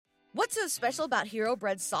What's so special about Hero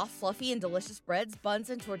Bread's soft, fluffy, and delicious breads, buns,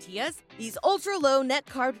 and tortillas? These ultra-low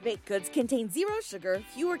net-carb baked goods contain zero sugar,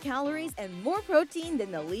 fewer calories, and more protein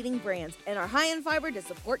than the leading brands, and are high in fiber to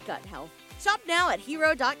support gut health. Shop now at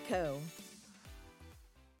hero.co.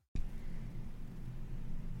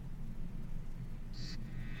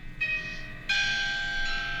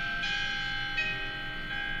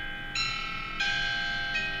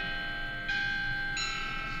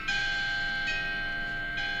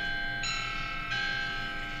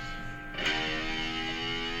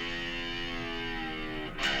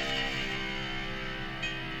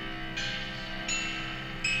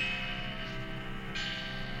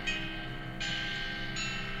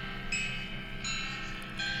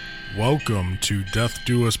 Welcome to Death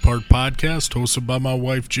Do Us Part podcast, hosted by my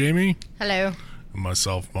wife, Jamie. Hello. And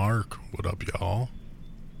myself, Mark. What up, y'all?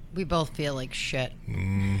 We both feel like shit.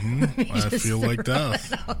 Mm-hmm. I feel like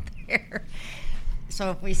death. Out there.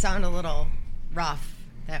 So if we sound a little rough,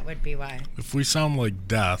 that would be why. If we sound like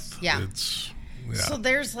death, yeah. It's... Yeah. So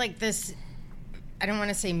there's like this, I don't want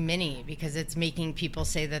to say mini, because it's making people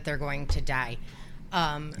say that they're going to die.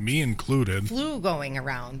 Me included. Flu going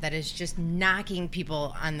around that is just knocking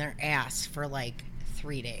people on their ass for like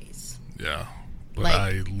 3 days. Yeah. But like,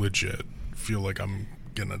 I legit feel like I'm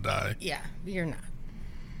gonna die. Yeah, you're not.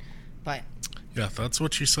 But. Yeah, that's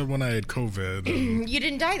what she said when I had COVID. You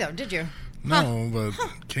didn't die though, did you? No, but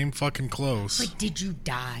came fucking close. But did you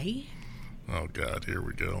die? Oh God, here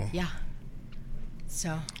we go. Yeah.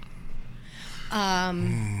 So.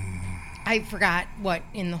 I forgot what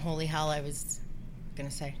in the holy hell I was gonna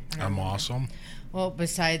say. I'm awesome. Well,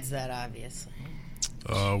 besides that, obviously.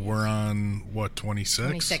 We're on, what, 26?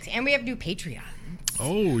 26. And we have new Patreons.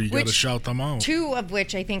 Oh, you got to shout them out. 2 of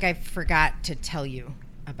which I think I forgot to tell you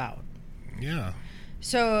about. Yeah.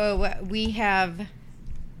 So we have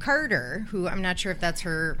Carter, who I'm not sure if that's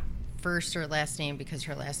her first or last name, because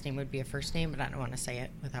her last name would be a first name, but I don't want to say it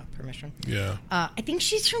without permission. Yeah. I think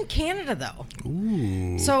she's from Canada, though.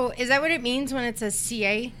 Ooh. So is that what it means when it says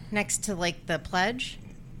CA next to, like, the pledge?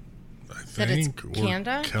 I think. That it's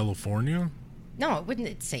Canada? California? No, it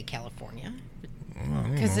wouldn't say California.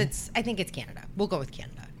 Because I think it's Canada. We'll go with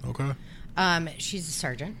Canada. Okay. She's a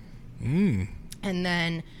sergeant. And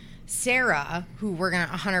then Sarah, who we're going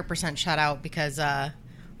to 100% shout out because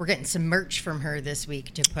we're getting some merch from her this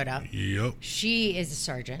week to put up. Yep. She is a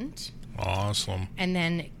sergeant. Awesome. And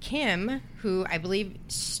then Kim, who I believe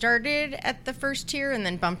started at the first tier and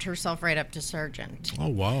then bumped herself right up to sergeant. Oh,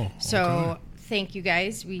 wow. So thank you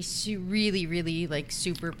guys. We really, really, like,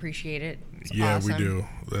 super appreciate it. It's awesome. We do.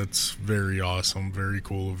 That's very awesome. Very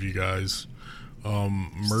cool of you guys.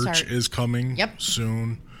 Merch is coming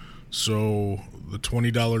soon. So the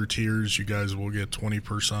 $20 tiers, you guys will get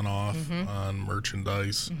 20% off on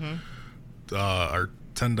merchandise. Our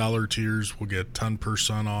 $10 tiers will get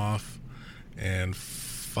 10% off, and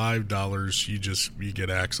 $5 you get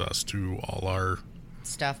access to all our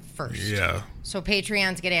stuff first. Yeah. So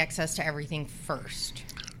Patreons get access to everything first.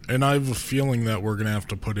 And I have a feeling that we're going to have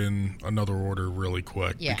to put in another order really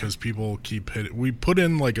quick because people keep hitting. We put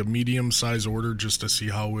in like a medium-size order just to see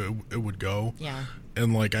how it would go. Yeah.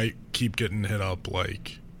 And like I keep getting hit up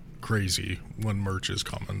like crazy when merch is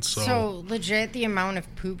coming. So legit, the amount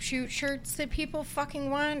of poop shoot shirts that people fucking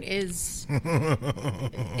want is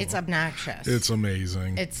it's obnoxious. It's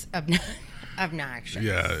amazing. It's obnoxious.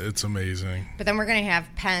 Yeah, it's amazing. But then we're going to have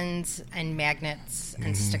pens and magnets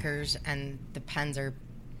and stickers, and the pens are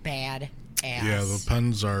bad ass. Yeah, the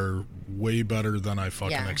pens are way better than I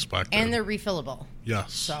fucking expected. And they're refillable.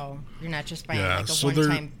 Yes. So you're not just buying like a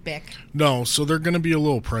one-time Bic. No, so they're going to be a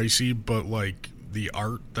little pricey, but like the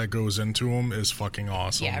art that goes into them is fucking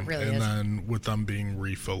awesome. Yeah, it really is. And then with them being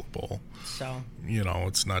refillable. So. You know,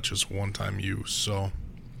 it's not just one-time use, so.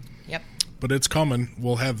 Yep. But it's coming.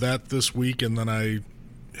 We'll have that this week, and then I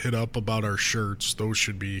hit up about our shirts. Those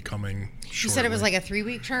should be coming shortly. You said it was like a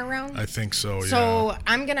 3-week turnaround? I think so, So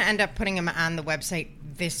I'm going to end up putting them on the website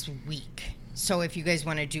this week. So if you guys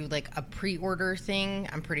want to do like a pre-order thing,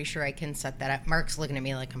 I'm pretty sure I can set that up. Mark's looking at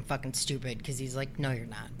me like I'm fucking stupid because he's like, no, you're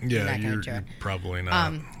not. Yeah, you're probably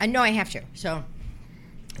not. I know I have to. So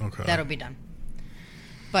that'll be done.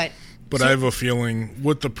 But I have a feeling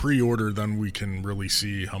with the pre-order, then we can really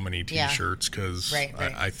see how many T-shirts, because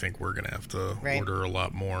I think we're going to have to order a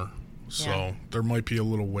lot more. So there might be a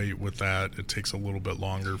little wait with that. It takes a little bit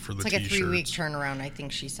longer for the T-shirts. It's like a 3-week turnaround, I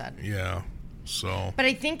think she said. Yeah, so. But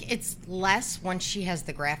I think it's less once she has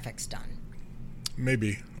the graphics done.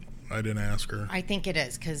 Maybe. I didn't ask her. I think it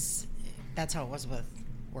is, because that's how it was with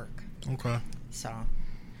work. Okay. So.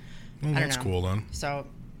 Well, that's cool then. So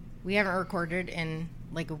we haven't recorded in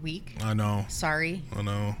like a week. I know. Sorry. I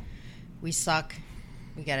know. We suck.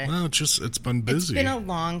 We got it. No, it's been busy. It's been a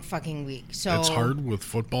long fucking week. So it's hard with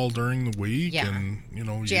football during the week. Yeah.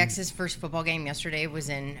 And, Jax's first football game yesterday was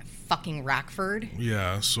in fucking Rockford.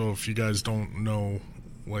 Yeah, so if you guys don't know,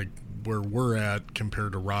 like, where we're at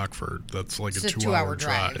compared to Rockford, that's like it's a 2-hour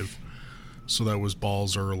drive. So that was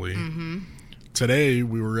balls early. Mm-hmm. Today,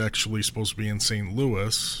 we were actually supposed to be in St.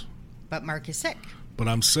 Louis. But Mark is sick. But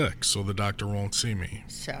I'm sick, so the doctor won't see me.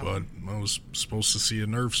 So. But I was supposed to see a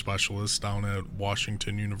nerve specialist down at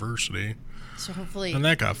Washington University. So hopefully... And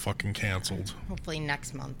that got fucking canceled. Hopefully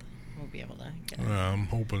next month we'll be able to get it. Yeah, I'm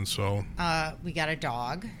hoping so. We got a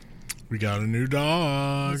dog. We got a new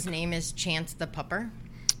dog. His name is Chance the Pupper.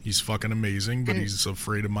 He's fucking amazing, but he's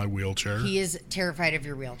afraid of my wheelchair. He is terrified of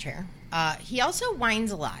your wheelchair. He also whines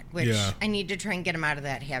a lot, which I need to try and get him out of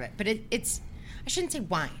that habit. But it's... I shouldn't say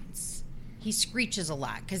whines. He screeches a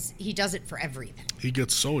lot because he does it for everything. He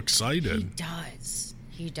gets so excited.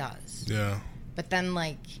 He does. Yeah. But then,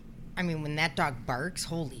 when that dog barks,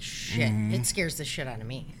 holy shit. It scares the shit out of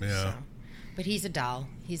me. Yeah. So. But he's a doll.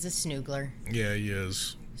 He's a snoogler. Yeah, he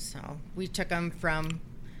is. So we took him from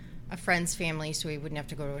a friend's family so he wouldn't have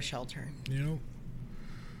to go to a shelter. Yep.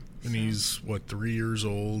 And he's, 3 years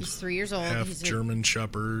old? He's 3 years old. Half German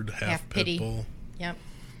Shepherd, half Pit Bull. Yep.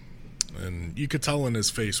 And you could tell in his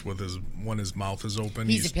face when his mouth is open.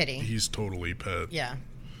 He's a pitty. He's totally pit. Yeah.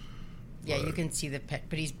 Yeah, you can see the pit,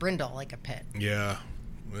 but he's brindle like a pit. Yeah.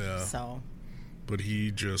 Yeah. So. But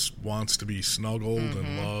he just wants to be snuggled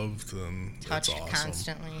and loved, and touched awesome.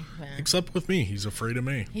 Constantly. Yeah. Except with me, he's afraid of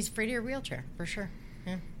me. He's afraid of your wheelchair, for sure.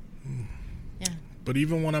 Yeah. Yeah. But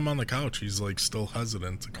even when I'm on the couch, he's still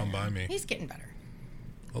hesitant to come by me. He's getting better.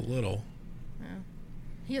 A little.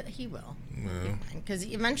 Yeah. He will. Yeah. Because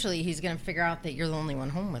eventually he's going to figure out that you're the only one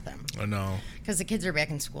home with him. I know. Because the kids are back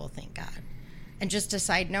in school, thank God. And just a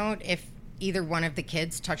side note, if either one of the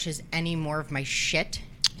kids touches any more of my shit,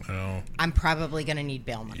 I'm probably going to need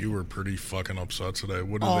bail money. You were pretty fucking upset today.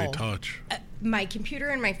 What did they touch? My computer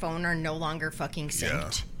and my phone are no longer fucking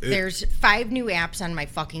synced. Yeah. There's 5 new apps on my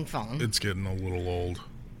fucking phone. It's getting a little old.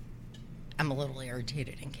 I'm a little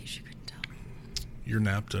irritated, in case you couldn't tell. Your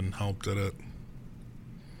nap didn't help, did it?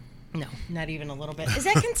 No, not even a little bit. Is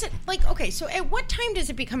that okay, so at what time does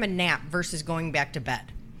it become a nap versus going back to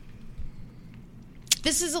bed?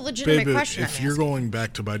 This is a legitimate question. If you're going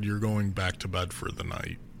back to bed, you're going back to bed for the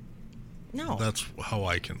night. No. That's how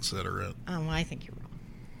I consider it. Oh, well, I think you're wrong.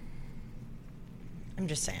 I'm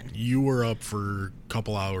just saying. You were up for a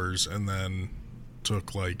couple hours and then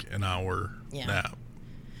took an hour nap.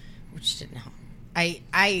 Which didn't help.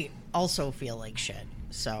 I also feel like shit,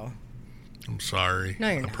 so... I'm sorry. No,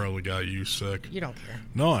 you're not. I probably got you sick. You don't care.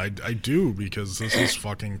 No, I do, because this is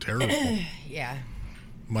fucking terrible. Yeah.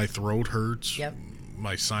 My throat hurts. Yep.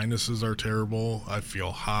 My sinuses are terrible. I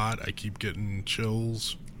feel hot. I keep getting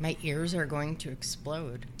chills. My ears are going to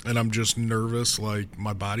explode. And I'm just nervous,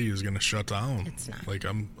 my body is going to shut down. It's not.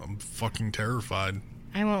 I'm fucking terrified.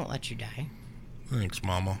 I won't let you die. Thanks,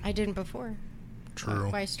 Mama. I didn't before. True.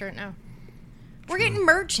 Why start now? We're getting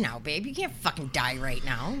merch now, babe. You can't fucking die right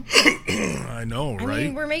now. I know, right? I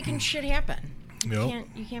mean, we're making shit happen. Yep.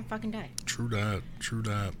 You can't fucking die. True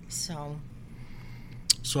that. So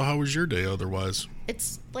how was your day otherwise?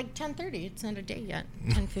 It's 10:30. It's not a day yet.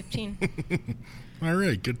 10:15. All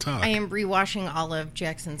right, good talk. I am rewashing all of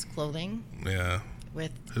Jackson's clothing. Yeah.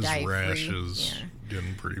 With his dye-free. rash is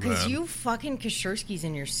getting pretty bad. Because you fucking Kashersky's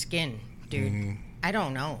in your skin, dude. I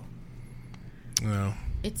don't know. Yeah.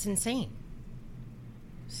 It's insane.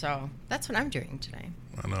 So that's what I'm doing today.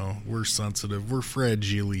 I know. We're sensitive. We're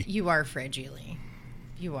fragile. You are fragile.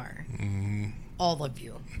 You are. All of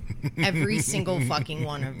you. Every single fucking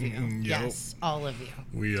one of you. Yep. Yes, all of you.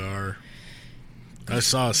 We are. I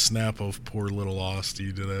saw a snap of poor little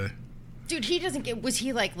Austie today. Dude, he doesn't get... Was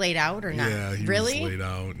he, laid out or not? Yeah, he was laid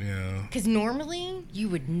out, yeah. Because normally, you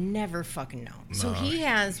would never fucking know. No, so he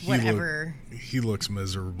has whatever... He looks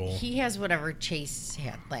miserable. He has whatever Chase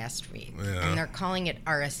had last week. Yeah. And they're calling it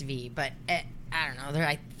RSV, but I don't know.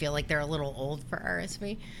 I feel like they're a little old for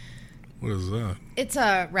RSV. What is that? It's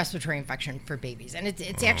a respiratory infection for babies. And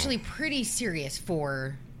it's actually pretty serious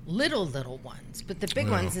for little ones. But the big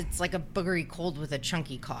ones, it's like a boogery cold with a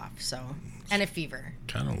chunky cough, so... And a fever.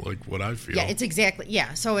 Kind of like what I feel. Yeah, it's exactly...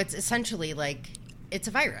 Yeah, so it's essentially it's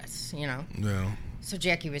a virus, Yeah. So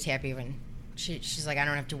Jackie was happy when she's like, I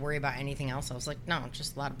don't have to worry about anything else. I was like, no,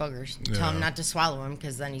 just a lot of boogers. Tell him not to swallow him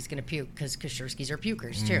because then he's going to puke because Kashersky's are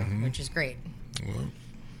pukers too, which is great. Well,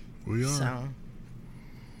 we are. So,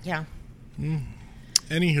 yeah.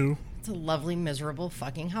 Anywho, It's a lovely, miserable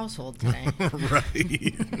fucking household today.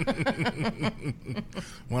 Right.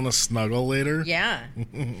 Want to snuggle later? Yeah.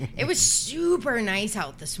 It was super nice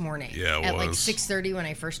out this morning. Yeah, it At was. like 6:30 when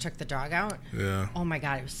I first took the dog out. Yeah. Oh my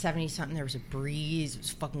God, it was 70-something. There was a breeze. It was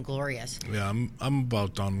fucking glorious. Yeah, I'm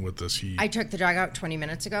about done with this heat. I took the dog out 20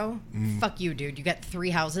 minutes ago. Fuck you, dude. You got 3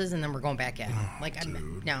 houses and then we're going back in.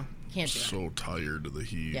 No, can't do it. So tired of the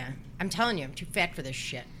heat. Yeah. I'm telling you, I'm too fat for this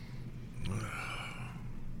shit.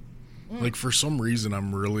 Like, for some reason,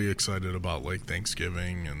 I'm really excited about, like,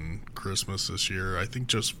 Thanksgiving and Christmas this year. I think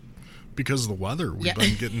just because of the weather. We've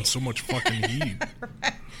been getting so much fucking heat.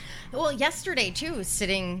 Right. Well, yesterday, too,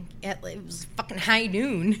 sitting at, it was fucking high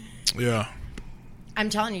noon. Yeah. I'm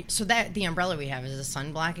telling you. So that the umbrella we have is a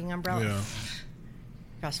sun blocking umbrella. Yeah.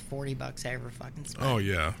 Cost $40 I ever fucking spent. Oh,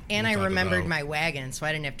 yeah. And I remembered my wagon, so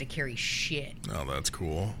I didn't have to carry shit. Oh, that's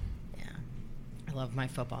cool. I love my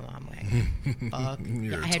football mom wagon. Fuck.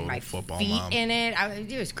 You're I had my football feet mom. in it.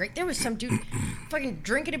 It was great. There was some dude fucking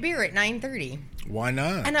drinking a beer at 9:30. Why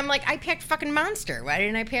not? And I'm like, I packed fucking Monster. Why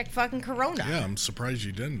didn't I pack fucking Corona? Yeah, I'm surprised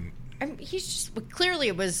you didn't. He's just, well, clearly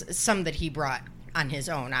it was some that he brought on his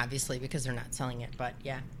own, obviously, because they're not selling it. But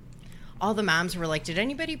yeah. All the moms were like, did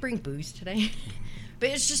anybody bring booze today? But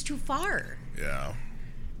it's just too far. Yeah.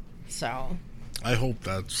 So. I hope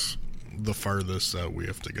that's the farthest that we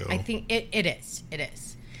have to go. I think it is. It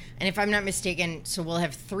is. And if I'm not mistaken, so we'll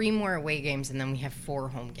have 3 more away games and then we have 4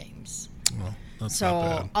 home games. Well, that's so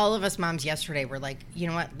not bad. all of us moms yesterday were like, you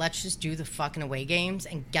know what? Let's just do the fucking away games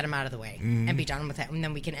and get them out of the way and be done with it. And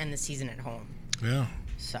then we can end the season at home. Yeah.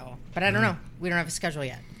 So, but I don't know. We don't have a schedule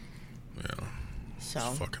yet. Yeah. So.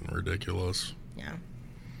 It's fucking ridiculous. Yeah.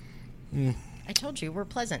 I told you we're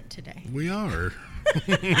pleasant today. We are.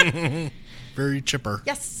 Very chipper.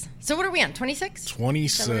 Yes. So what are we on? 26?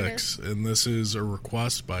 26. And this is a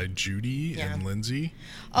request by Judy and Lindsay.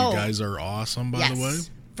 You guys are awesome, by the way.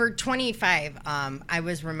 For 25, I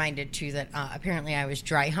was reminded, too, that apparently I was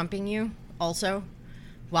dry humping you also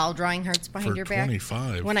while drawing hearts behind your back.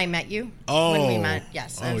 25. When I met you. Oh. When we met.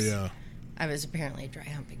 Yes. Yeah. I was apparently dry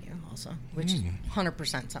humping you also, which is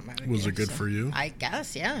 100% something I would do. Was it good for you? I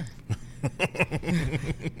guess, yeah.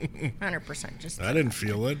 100%. Just I didn't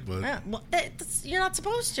feel it, but yeah, well, you're not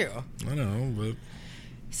supposed to. I know, but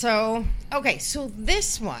so okay. So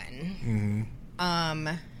this one,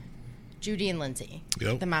 Judy and Lindsay,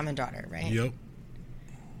 the mom and daughter, right? Yep.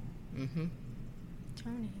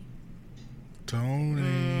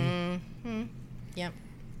 Tony. Yep.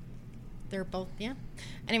 They're both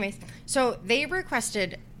Anyways, so they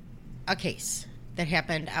requested a case that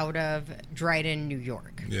happened out of Dryden, New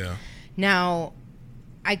York. Yeah. Now,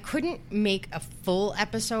 I couldn't make a full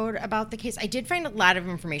episode about the case. I did find a lot of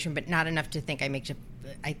information, but not enough to think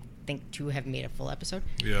to have made a full episode.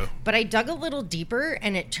 Yeah. But I dug a little deeper,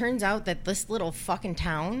 and it turns out that this little fucking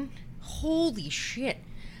town, holy shit.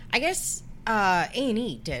 I guess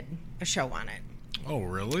A&E did a show on it. Oh,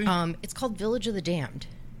 really? It's called Village of the Damned.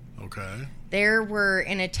 Okay. There were,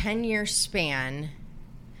 in a 10-year span,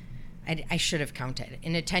 I should have counted.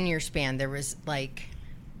 In a 10-year span, there was like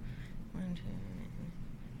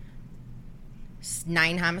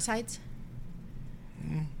 9 homicides.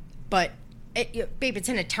 But, babe, it's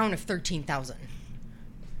in a town of 13,000.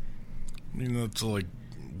 I mean, that's like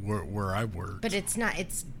where I worked. But it's not.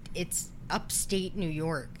 It's upstate New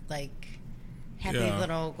York. Like, happy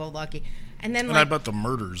little go lucky. And then, I bet the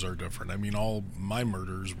murders are different. I mean, all my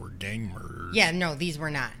murders were gang murders. Yeah, no, these were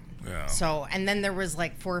not. Yeah. So, and then there was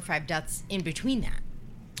like 4 or 5 deaths in between that.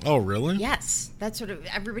 Oh, really? Yes. That's what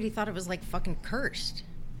everybody thought it was like fucking cursed.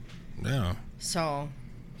 Yeah. So,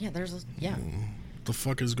 yeah, there's What the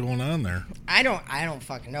fuck is going on there? I don't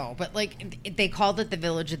fucking know. But like they called it the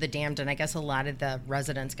Village of the Damned, and I guess a lot of the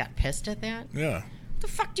residents got pissed at that. Yeah. What the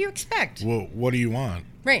fuck do you expect? Well, what do you want?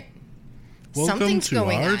 Right. Welcome Something's to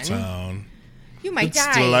going our on. town. You might die.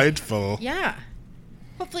 It's delightful. Yeah.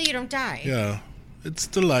 Hopefully you don't die. Yeah. It's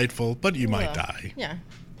delightful, but you might die. Yeah.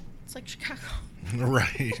 It's like Chicago.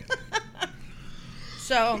 Right.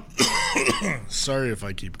 So. Sorry if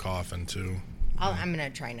I keep coughing, too. I'm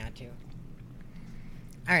going to try not to.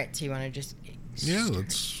 All right. So you want to just. Yeah,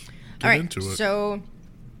 let's get into it. So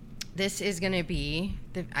this is going to be.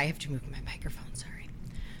 I have to move my microphone. Sorry.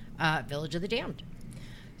 Village of the Damned.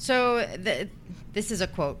 So this is a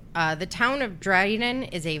quote. The town of Dryden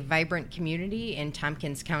is a vibrant community in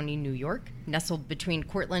Tompkins County, New York, nestled between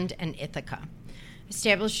Cortland and Ithaca.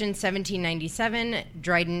 Established in 1797,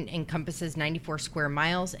 Dryden encompasses 94 square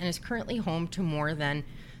miles and is currently home to more than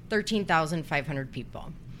 13,500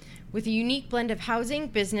 people. With a unique blend of housing,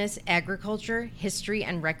 business, agriculture, history,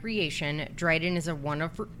 and recreation, Dryden is a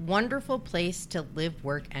wonderful place to live,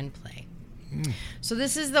 work, and play. So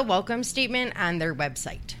this is the welcome statement on their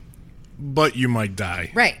website. But you might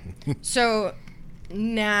die. Right. So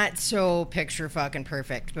not so picture fucking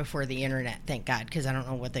perfect before the internet, thank God, because I don't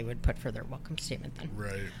know what they would put for their welcome statement then.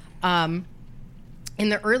 Right. In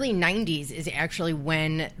the early 90s is actually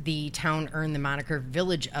when the town earned the moniker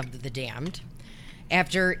Village of the Damned,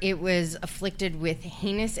 after it was afflicted with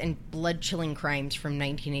heinous and blood-chilling crimes from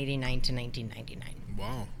 1989 to 1999.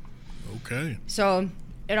 Wow. Okay. So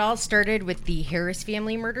it all started with the Harris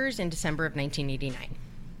family murders in December of 1989.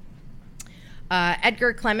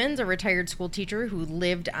 Edgar Clemens, a retired school teacher who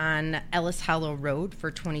lived on Ellis Hollow Road for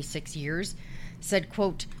 26 years, said,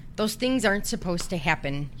 quote, "Those things aren't supposed to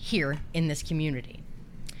happen here in this community."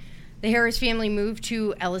 The Harris family moved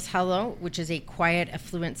to Ellis Hollow, which is a quiet,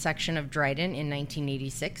 affluent section of Dryden, in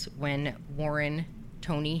 1986 when Warren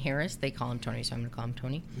Tony Harris, they call him Tony, so I'm going to call him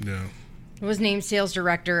Tony, was named sales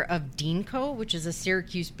director of Deanco, which is a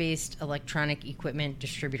Syracuse-based electronic equipment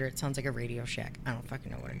distributor. It sounds like a Radio Shack. I don't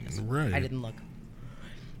fucking know what it is. Right. I didn't look.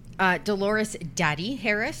 Dolores Daddy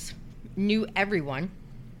Harris knew everyone.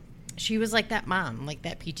 She was like that mom, like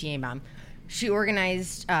that PTA mom. She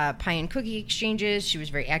organized pie and cookie exchanges. She was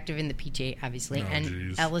very active in the PTA, obviously,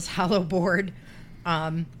 Ellis Hollow board.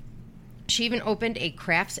 She even opened a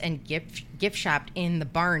crafts and gift shop in the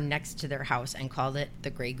barn next to their house and called it the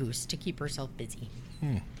Grey Goose to keep herself busy.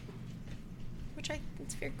 Which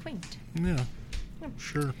it's very quaint. Yeah.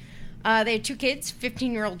 Sure. They had 2 kids.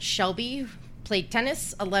 15-year-old Shelby played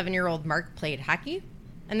tennis. 11-year-old Mark played hockey.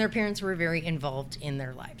 And their parents were very involved in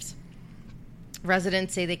their lives.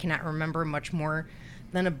 Residents say they cannot remember much more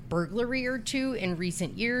than a burglary or 2 in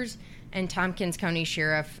recent years, and Tompkins County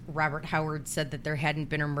Sheriff Robert Howard said that there hadn't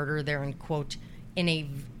been a murder there in, quote, in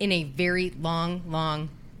a very long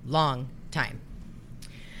time.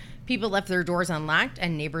 People left their doors unlocked,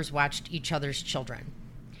 and neighbors watched each other's children.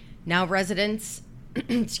 Now residents,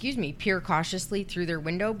 peer cautiously through their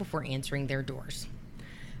window before answering their doors.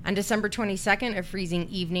 On December 22nd, a freezing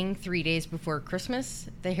evening 3 days before Christmas,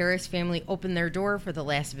 the Harris family opened their door for the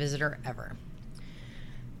last visitor ever.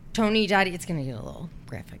 Tony, Dottie, it's going to get a little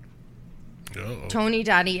graphic. Uh-oh. Tony,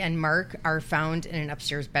 Dottie, and Mark are found in an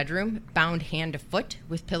upstairs bedroom, bound hand to foot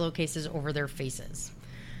with pillowcases over their faces.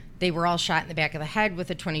 They were all shot in the back of the head with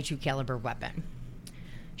a .22 caliber weapon.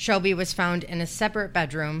 Shelby was found in a separate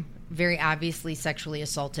bedroom, very obviously sexually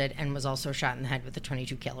assaulted, and was also shot in the head with a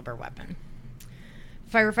 .22 caliber weapon.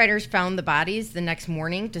 Firefighters found the bodies the next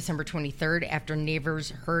morning, December 23rd, after neighbors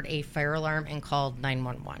heard a fire alarm and called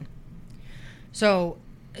 911. So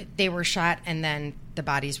they were shot, and then the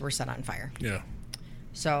bodies were set on fire. Yeah.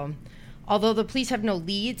 So, although the police have no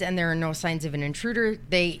leads and there are no signs of an intruder,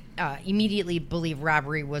 they immediately believe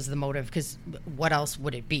robbery was the motive, because what else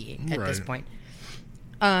would it be at this point?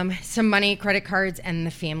 Some money, credit cards, and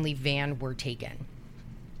the family van were taken.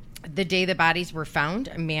 The day the bodies were found,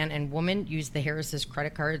 a man and woman used the Harris's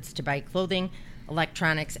credit cards to buy clothing,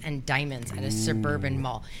 electronics, and diamonds at a suburban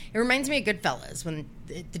mall. It reminds me of Goodfellas when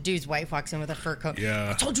the dude's wife walks in with a fur coat.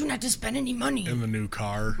 Yeah. I told you not to spend any money. In the new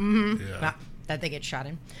car. Mm-hmm. Yeah. That they get shot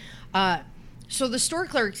in. So the store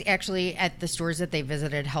clerks actually at the stores that they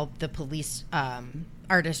visited helped the police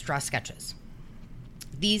artists draw sketches.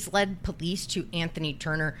 These led police to Anthony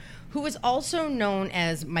Turner, who was also known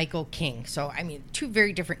as Michael King. So, I mean, 2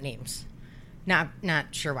 very different names. Not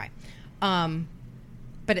sure why.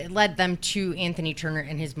 But it led them to Anthony Turner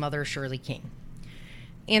and his mother, Shirley King.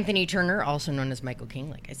 Anthony Turner, also known as Michael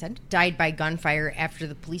King, like I said, died by gunfire after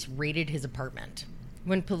the police raided his apartment.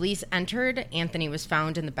 When police entered, Anthony was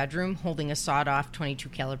found in the bedroom holding a sawed-off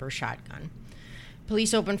 .22 caliber shotgun.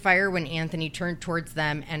 Police opened fire when Anthony turned towards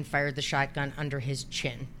them and fired the shotgun under his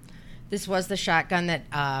chin. This was the shotgun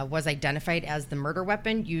that was identified as the murder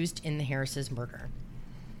weapon used in the Harris's murder.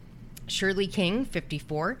 Shirley King,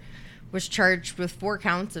 54, was charged with 4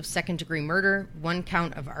 counts of second-degree murder, 1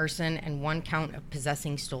 count of arson, and 1 count of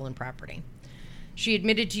possessing stolen property. She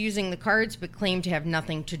admitted to using the cards, but claimed to have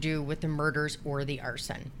nothing to do with the murders or the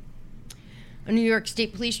arson. A New York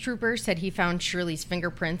State police trooper said he found Shirley's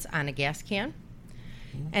fingerprints on a gas can.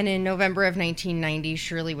 And in November of 1990,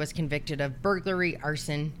 Shirley was convicted of burglary,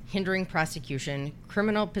 arson, hindering prosecution,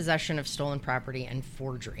 criminal possession of stolen property, and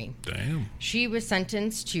forgery. Damn. She was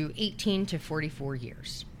sentenced to 18 to 44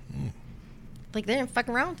 years. Like, they didn't fuck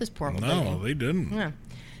around with this poor old lady. No, they didn't. Yeah.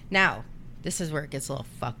 Now, this is where it gets a little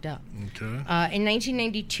fucked up. Okay. In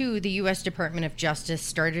 1992, the U.S. Department of Justice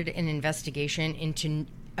started an investigation into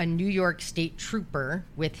a New York State trooper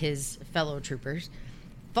with his fellow troopers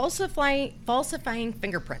falsifying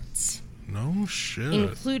fingerprints. No shit.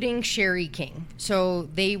 Including Sherry King. So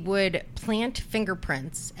they would plant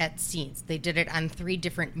fingerprints at scenes. They did it on 3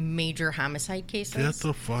 different major homicide cases. Get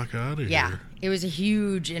the fuck out of here. Yeah. It was a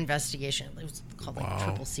huge investigation. It was called like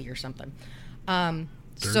Triple C or something. Dirty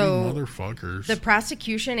so motherfuckers. The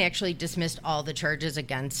prosecution actually dismissed all the charges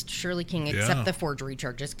against Shirley King except the forgery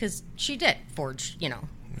charges because she did forge,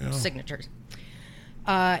 signatures.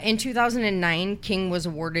 In 2009, King was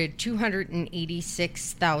awarded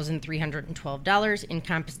 $286,312 in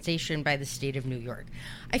compensation by the state of New York.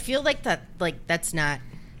 I feel like that's not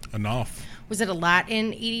enough. Was it a lot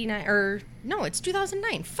in 89 or no, it's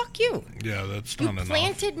 2009. Fuck you. Yeah, that's not enough. You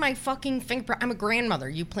planted my fucking fingerprint. I'm a grandmother.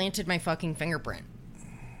 You planted my fucking fingerprint.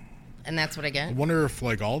 And that's what I get. I wonder if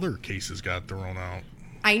all their cases got thrown out.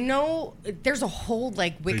 I know there's a whole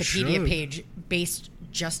Wikipedia page based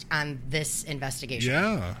just on this investigation.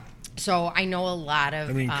 Yeah. So I know a lot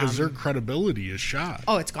of... because their credibility is shot.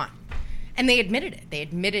 Oh, it's gone. And they admitted it. They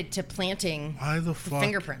admitted to planting the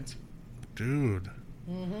fingerprints. Dude.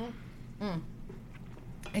 Mm-hmm.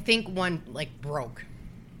 I think one, broke.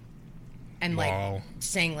 And,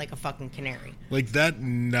 sang like a fucking canary. That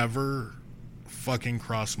never fucking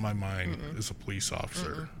crossed my mind as a police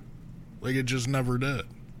officer. It just never did.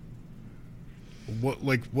 What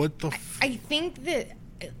the... I think that,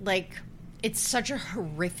 it's such a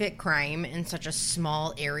horrific crime in such a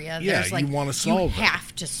small area. Yeah, you want to solve it. You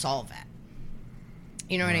have to solve it.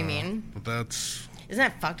 You know what I mean? But that's... Isn't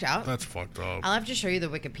that fucked up? That's fucked up. I'll have to show you the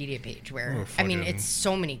Wikipedia page where... it's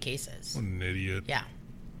so many cases. What an idiot. Yeah.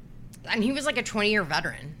 And he was a 20-year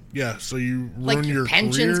veteran. Yeah, so you ruin your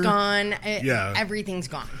pension's career? Gone. Everything's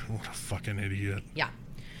gone. What a fucking idiot. Yeah.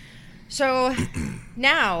 So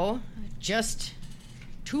now, just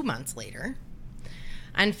 2 months later,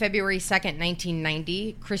 on February 2nd,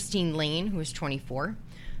 1990, Christine Lane, who was 24,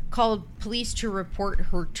 called police to report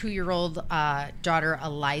her 2-year-old daughter,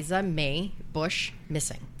 Eliza Mae Bush,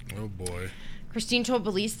 missing. Oh, boy. Christine told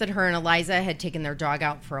police that her and Eliza had taken their dog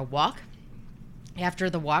out for a walk. After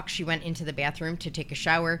the walk, she went into the bathroom to take a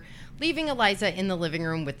shower, leaving Eliza in the living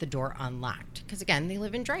room with the door unlocked. Because, again, they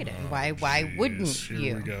live in Dryden. Why wouldn't you?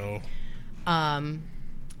 Here we go.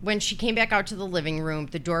 When she came back out to the living room,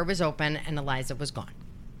 the door was open and Eliza was gone.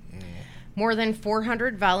 More than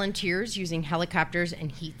 400 volunteers using helicopters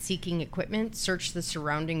and heat-seeking equipment searched the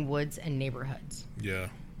surrounding woods and neighborhoods. Yeah.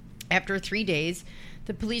 After 3 days,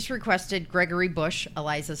 the police requested Gregory Bush,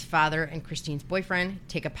 Eliza's father and Christine's boyfriend,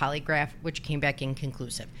 take a polygraph, which came back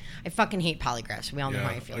inconclusive. I fucking hate polygraphs. We all know how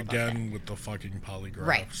I feel about that. Again, with the fucking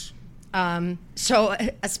polygraphs. Right. So,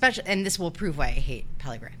 especially, and this will prove why I hate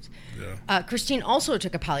polygraphs. Yeah. Christine also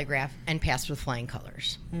took a polygraph and passed with flying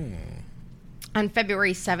colors. On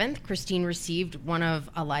February 7th, Christine received one of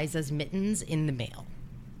Eliza's mittens in the mail.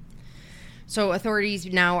 So authorities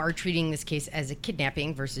now are treating this case as a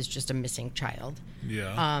kidnapping versus just a missing child.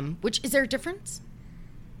 Yeah. Is there a difference?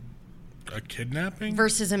 A kidnapping?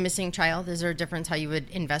 Versus a missing child? Is there a difference how you would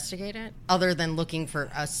investigate it? Other than looking for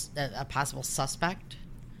a possible suspect?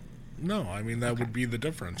 No, I mean, that would be the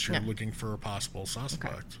difference. You're looking for a possible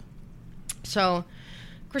suspect. Okay. So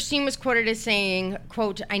Christine was quoted as saying,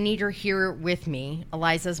 quote, "I need her here with me.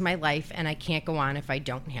 Eliza's my life, and I can't go on if I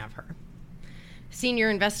don't have her." Senior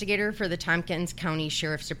investigator for the Tompkins County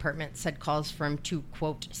Sheriff's Department said calls from two,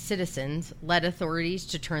 quote, citizens led authorities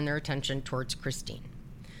to turn their attention towards Christine.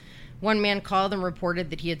 One man called and reported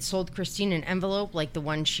that he had sold Christine an envelope like the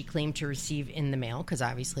one she claimed to receive in the mail, because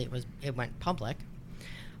obviously it went public.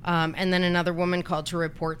 And then another woman called to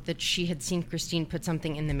report that she had seen Christine put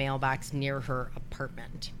something in the mailbox near her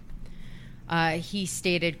apartment. He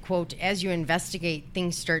stated, quote, "As you investigate,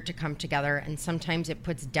 things start to come together, and sometimes it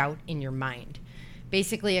puts doubt in your mind.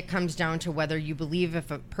 Basically, it comes down to whether you believe if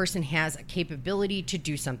a person has a capability to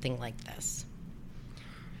do something like this."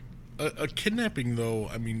 A kidnapping, though,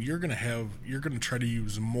 I mean, you're gonna try to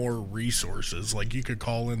use more resources. Like, you could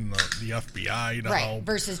call in the FBI to help. Right,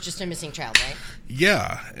 versus just a missing child, right?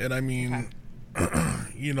 Yeah, and I mean,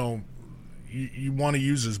 you know, you want to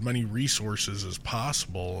use as many resources as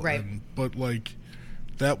possible. Right. But, like,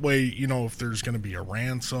 that way, you know, if there's going to be a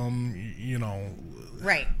ransom, you know.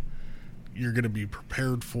 Right. You're going to be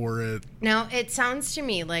prepared for it. Now, it sounds to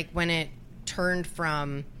me like when it turned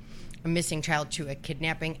from a missing child to a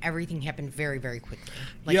kidnapping, everything happened very, very quickly.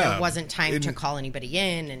 Like, there wasn't time to call anybody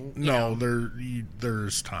in. And no,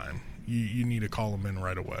 there's time. You need to call them in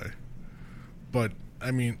right away. But,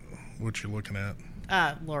 I mean, what you looking at?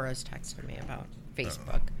 Laura's texted me about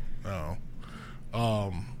Facebook.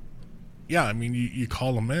 Yeah, I mean, you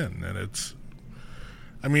call them in, and it's...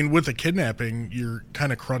 I mean, with a kidnapping, you're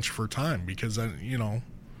kind of crunched for time because, you know,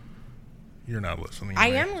 You're not listening. I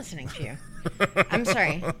am listening to you. I'm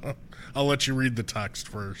sorry. I'll let you read the text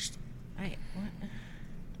first. What?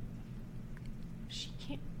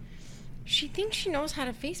 She thinks she knows how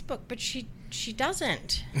to Facebook, but she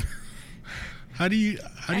doesn't. How do you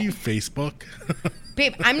Facebook?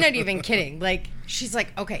 Babe, I'm not even kidding. Like, she's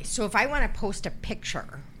like, okay, so if I want to post a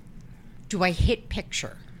picture, do I hit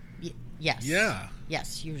picture? Yes. Yeah.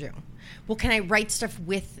 Yes, you do. Well, can I write stuff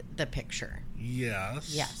with the picture?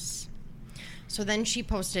 Yes. Yes. So then she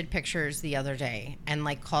posted pictures the other day and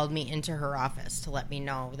like called me into her office to let me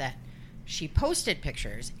know that she posted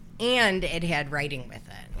pictures and it had writing with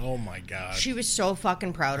it. Oh my God. She was so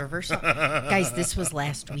fucking proud of herself. Guys, this was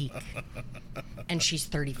last week. And she's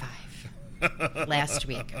 35. Last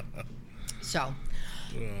week. So,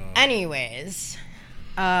 anyways,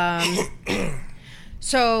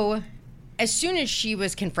 so as soon as she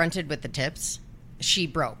was confronted with the tips, she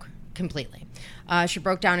broke completely. She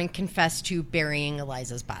broke down and confessed to burying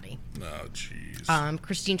Eliza's body. Oh, jeez.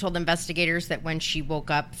 Christine told investigators that when she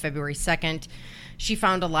woke up February 2nd, she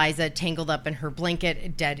found Eliza tangled up in her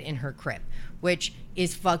blanket, dead in her crib, which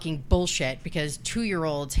is fucking bullshit because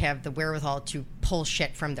 2-year-olds have the wherewithal to pull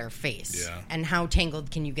shit from their face. Yeah. And how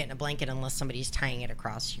tangled can you get in a blanket unless somebody's tying it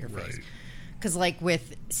across your face? Because like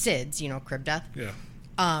with SIDS, crib death. Yeah.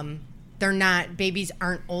 They're not, babies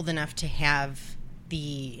aren't old enough to have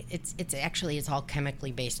it's all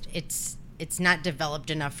chemically based. It's not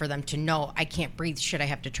developed enough for them to know I can't breathe. Should I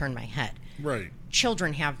have to turn my head? Right.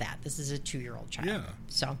 Children have that. This is a 2-year-old child. Yeah.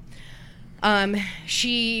 So,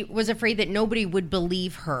 she was afraid that nobody would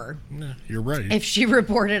believe her. Yeah, you're right. If she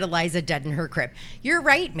reported Eliza dead in her crib. You're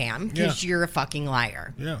right, ma'am, because you're a fucking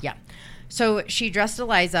liar. Yeah. Yeah. So she dressed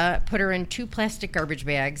Eliza, put her in 2 plastic garbage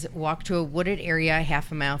bags, walked to a wooded area half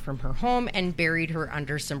a mile from her home, and buried her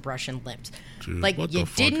under some brush and limbs. Dude, like, you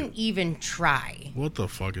didn't even try. What the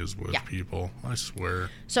fuck is with people? I swear.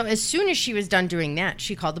 So as soon as she was done doing that,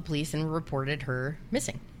 she called the police and reported her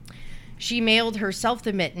missing. She mailed herself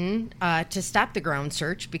the mitten to stop the ground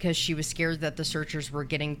search because she was scared that the searchers were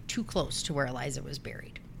getting too close to where Eliza was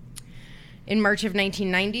buried. In March of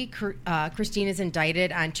 1990, Christine is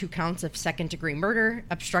indicted on 2 counts of second-degree murder,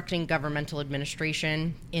 obstructing governmental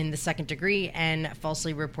administration in the second degree, and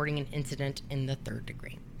falsely reporting an incident in the third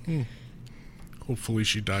degree. Hopefully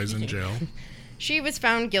she dies in jail. She was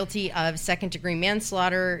found guilty of second-degree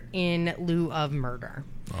manslaughter in lieu of murder.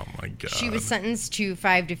 Oh, my God. She was sentenced to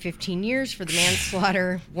 5 to 15 years for the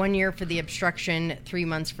manslaughter, 1 year for the obstruction, 3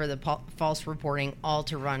 months for the false reporting, all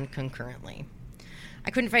to run concurrently. I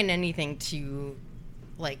couldn't find anything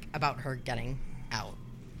about her getting out.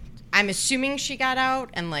 I'm assuming she got out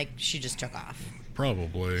and, she just took off.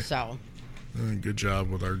 Probably. So. Good job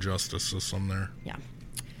with our justice system there. Yeah.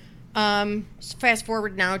 Fast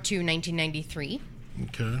forward now to 1993.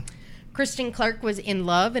 Okay. Kristen Clark was in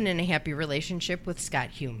love and in a happy relationship with Scott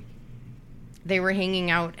Hume. They were hanging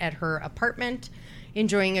out at her apartment,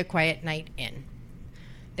 enjoying a quiet night in.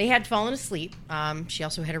 They had fallen asleep. She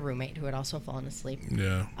also had a roommate who had also fallen asleep.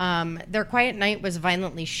 Yeah. Their quiet night was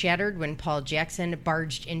violently shattered when Paul Jackson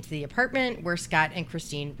barged into the apartment where Scott and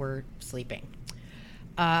Christine were sleeping.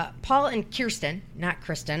 Paul and Kirsten, not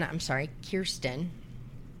Kristen, I'm sorry, Kirsten,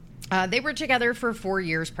 they were together for 4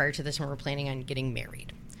 years prior to this and were planning on getting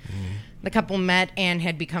married. The couple met and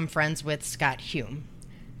had become friends with Scott Hume.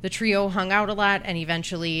 The trio hung out a lot, and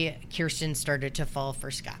eventually Kirsten started to fall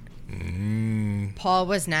for Scott. Paul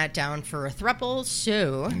was not down for a throuple,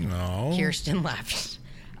 so Kirsten left.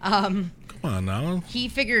 Come on now. He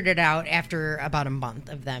figured it out after about a month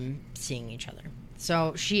of them seeing each other.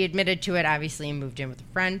 So she admitted to it, obviously, and moved in with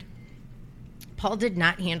a friend. Paul did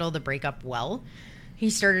not handle the breakup well. He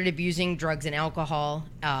started abusing drugs and alcohol.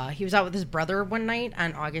 He was out with his brother one night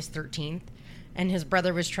on August 13th, and his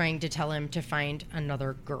brother was trying to tell him to find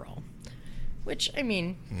another girl. Which, I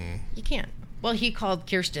mean, you can't. Well, he called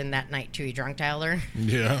Kirsten that night, too. He drunk dialed her.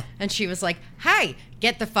 Yeah. And she was like, hi,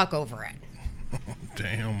 get the fuck over it.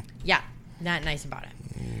 Damn. Yeah, not nice about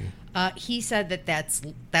it. He said that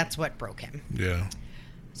that's what broke him. Yeah.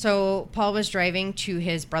 So Paul was driving to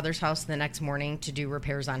his brother's house the next morning to do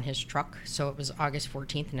repairs on his truck. So it was August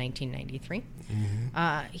 14th, 1993.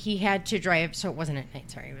 He had to drive, so it wasn't at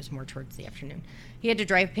night, sorry, it was more towards the afternoon. He had to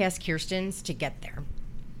drive past Kirsten's to get there.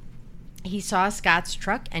 He saw Scott's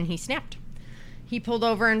truck and he snapped. He pulled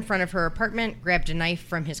over in front of her apartment, grabbed a knife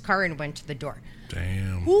from his car, and went to the door.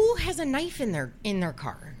 Damn. Who has a knife in their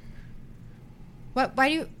car? What? Why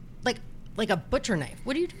do you like a butcher knife?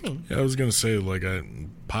 What are you doing? Yeah, I was gonna say a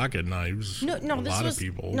pocket knives. No,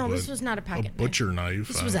 this was not a pocket knife. A butcher knife.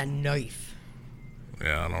 This was a knife.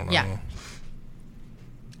 Yeah, I don't know. Yeah.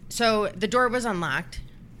 So the door was unlocked.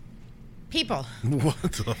 People. What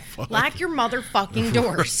the fuck? Lock your motherfucking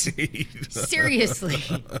doors. Right. Seriously.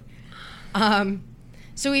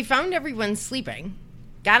 So he found everyone sleeping,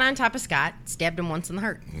 got on top of Scott, stabbed him once in the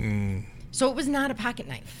heart. So it was not a pocket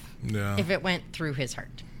knife. Yeah. If it went through his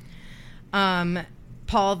heart.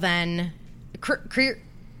 Paul then...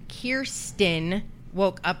 Kirsten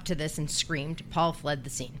woke up to this and screamed. Paul fled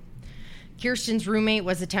the scene. Kirsten's roommate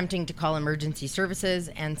was attempting to call emergency services,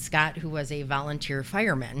 and Scott, who was a volunteer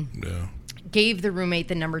fireman, gave the roommate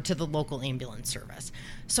the number to the local ambulance service.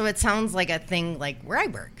 So it sounds like a thing like where I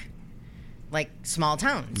work, like small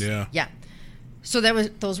towns. Yeah. Yeah. So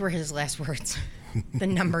those were his last words. The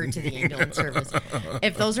number to the ambulance service.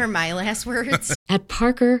 If those are my last words. At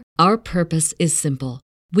Parker, our purpose is simple.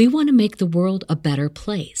 We want to make the world a better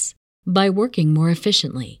place by working more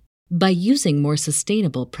efficiently, by using more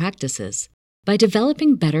sustainable practices, by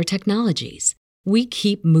developing better technologies. We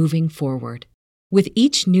keep moving forward. With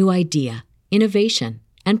each new idea, innovation,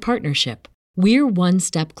 and partnership, we're one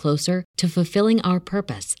step closer to fulfilling our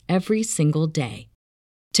purpose every single day.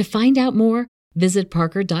 To find out more, visit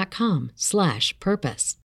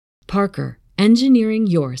parker.com/purpose. Parker, engineering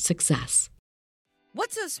your success.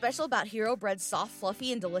 What's so special about Hero Bread's soft,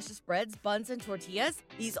 fluffy, and delicious breads, buns, and tortillas?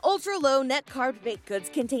 These ultra-low net-carb baked goods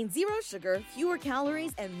contain 0 sugar, fewer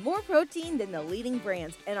calories, and more protein than the leading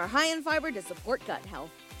brands, and are high in fiber to support gut health.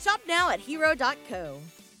 Shop now at hero.co.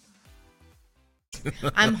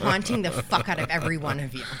 I'm haunting the fuck out of every one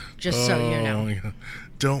of you, just so you know.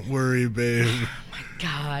 Don't worry, babe. Oh, my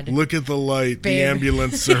God. Look at the light. Babe. The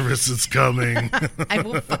ambulance service is coming. I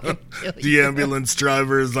will fucking kill you. The ambulance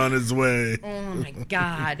driver is on his way. Oh, my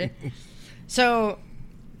God. So,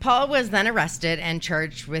 Paul was then arrested and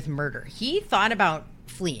charged with murder. He thought about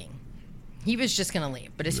fleeing. He was just going to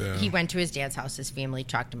leave, but he went to his dad's house. His family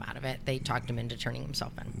talked him out of it. They talked him into turning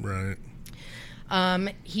himself in. Right.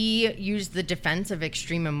 He used the defense of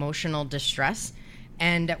extreme emotional distress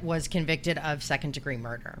and was convicted of second-degree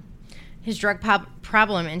murder. His drug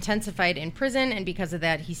problem intensified in prison, and because of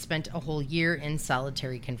that, he spent a whole year in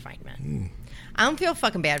solitary confinement. I don't feel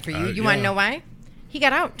fucking bad for you. You want to know why? He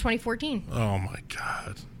got out in 2014. Oh, my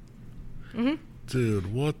God. Mm-hmm.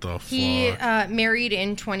 Dude, what the fuck? He married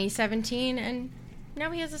in 2017, and now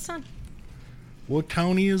he has a son. What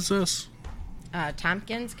county is this?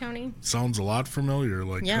 Tompkins County. Sounds a lot familiar,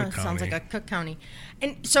 like Cook County. Yeah, sounds like a Cook County.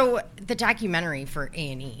 And so the documentary for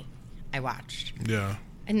A&E I watched. Yeah.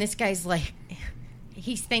 And this guy's like,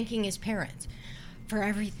 he's thanking his parents for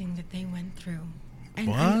everything that they went through. And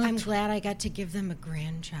what? I'm glad I got to give them a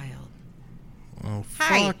grandchild. Oh,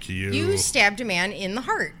 fuck you. You stabbed a man in the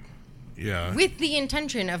heart. Yeah. With the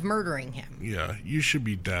intention of murdering him. Yeah, you should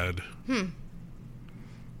be dead.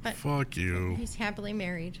 But fuck you. He's happily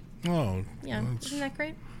married. Oh. Yeah, isn't that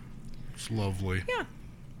great? It's lovely. Yeah.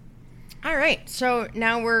 All right, so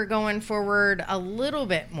now we're going forward a little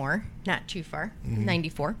bit more, not too far,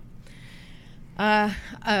 94. A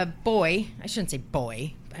boy, I shouldn't say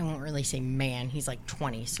boy, I won't really say man, he's like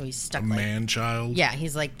 20, so he's stuck like... man-child? Yeah,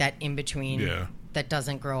 he's like that in-between that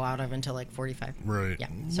doesn't grow out of until like 45. Right. Yeah.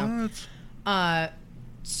 So, what?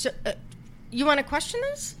 You want to question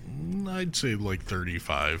this? I'd say like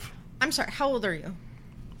 35. I'm sorry, how old are you?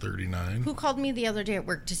 39. Who called me the other day at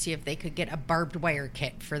work to see if they could get a barbed wire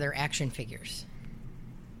kit for their action figures?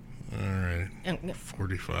 All right.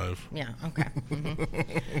 45. Yeah, okay.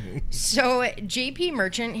 So, JP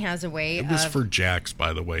Merchant has a way of... It was for Jax,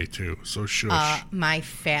 by the way, too, so shush. My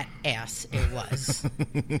fat ass, it was.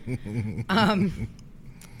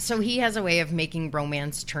 So he has a way of making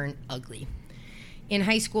romance turn ugly. In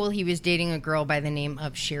high school, he was dating a girl by the name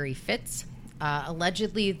of Sherry Fitz.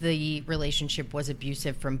 Allegedly, the relationship was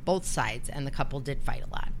abusive from both sides, and the couple did fight a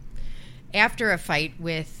lot. After a fight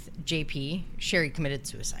with JP, Sherry committed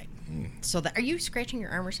suicide. So, are you scratching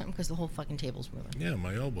your arm or something? Because the whole fucking table's moving. Yeah,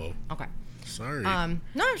 my elbow. Okay. Sorry. No, I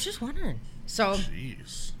was just wondering. So,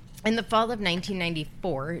 jeez. In the fall of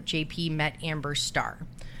 1994, JP met Amber Starr.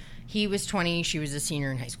 He was 20, she was a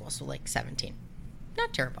senior in high school, so like 17.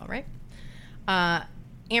 Not terrible, right?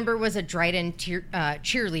 Amber was a Dryden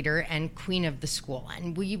cheerleader and queen of the school.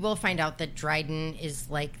 And we will find out that Dryden is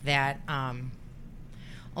like that,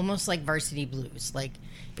 almost like Varsity Blues. Like,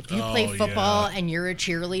 if you play football and you're a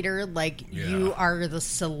cheerleader, like, you are the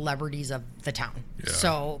celebrities of the town. Yeah.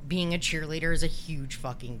 So, being a cheerleader is a huge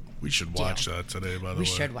fucking We should watch that today, by the way. We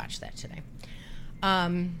should watch that today.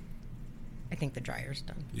 I think the dryer's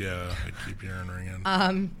done. Yeah, I keep hearing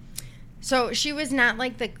ringing. So she was not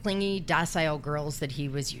like the clingy, docile girls that he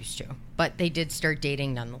was used to, but they did start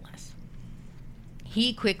dating nonetheless.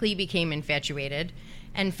 He quickly became infatuated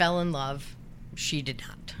and fell in love. She did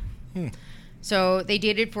not. So they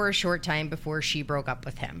dated for a short time before she broke up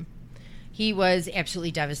with him. He was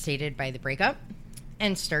absolutely devastated by the breakup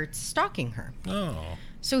and starts stalking her. Oh.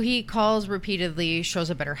 So he calls repeatedly,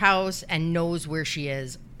 shows up at her house, and knows where she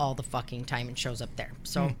is all the fucking time and shows up there.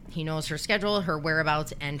 So he knows her schedule, her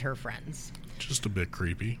whereabouts, and her friends. Just a bit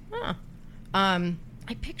creepy. Huh. I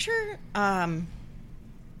picture...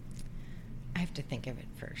 I have to think of it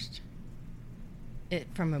first. It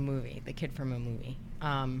from a movie. The kid from a movie.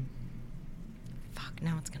 Fuck,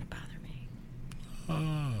 now it's going to bother me.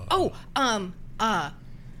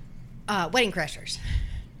 Wedding Crashers.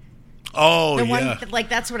 Oh, the yeah. One, like,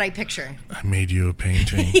 that's what I picture. I made you a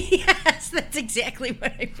painting. Yes, that's exactly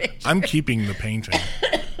what I picture. I'm keeping the painting.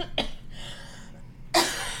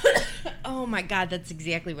 Oh, my God, that's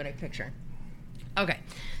exactly what I picture. Okay.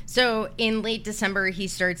 So in late December, he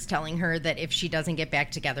starts telling her that if she doesn't get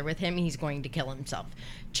back together with him, he's going to kill himself.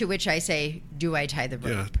 To which I say, do I tie the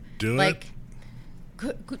rope? Yeah, do like,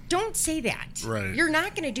 don't say that. Right. You're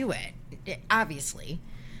not going to do it, obviously.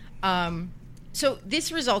 So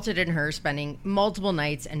this resulted in her spending multiple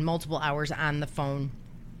nights and multiple hours on the phone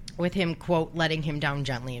with him, quote, letting him down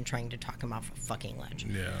gently and trying to talk him off a fucking ledge.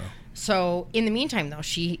 Yeah. So in the meantime, though,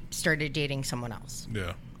 she started dating someone else.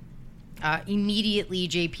 Yeah. Immediately,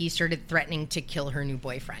 JP started threatening to kill her new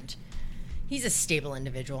boyfriend. He's a stable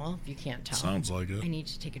individual, if you can't tell. Sounds like it. I need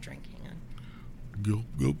to take a drink. Hang on. Go,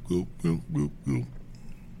 go, go, go, go, go.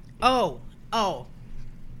 Oh.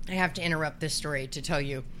 I have to interrupt this story to tell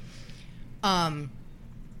you.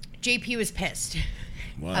 JP was pissed.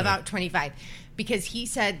 Why? About 25. Because he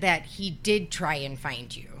said that he did try and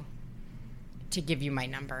find you to give you my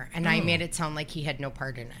number. And I made it sound like he had no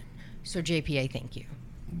part in it. So, JP, I thank you.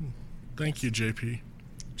 Thank you, JP.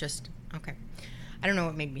 Just, okay. I don't know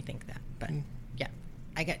what made me think that, but yeah.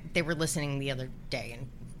 They were listening the other day, and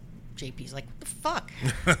JP's like, what the fuck?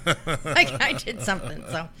 Like, I did something,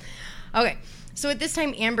 so. Okay, so at this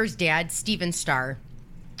time, Amber's dad, Steven Starr,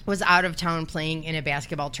 was out of town playing in a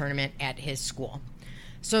basketball tournament at his school.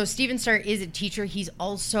 So Steven Starr is a teacher. He's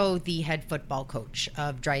also the head football coach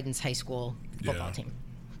of Dryden's high school football team.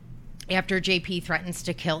 After JP threatens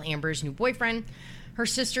to kill Amber's new boyfriend, her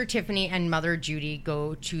sister Tiffany and mother Judy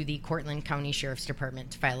go to the Cortland County Sheriff's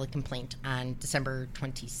Department to file a complaint on December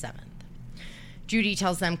 27th. Judy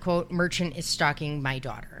tells them, quote, Merchant is stalking my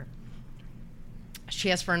daughter. She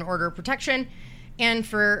asks for an order of protection and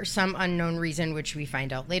for some unknown reason, which we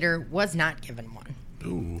find out later, was not given one.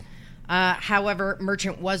 Ooh. However,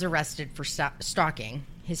 Merchant was arrested for stalking.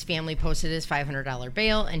 His family posted his $500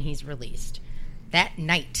 bail, and he's released. That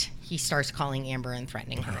night, he starts calling Amber and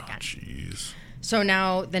threatening her again. Jeez. So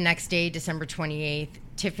now, the next day, December 28th,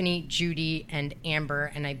 Tiffany, Judy, and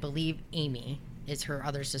Amber, and I believe Amy is her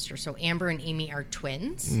other sister. So Amber and Amy are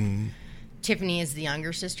twins. Mm. Tiffany is the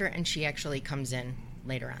younger sister, and she actually comes in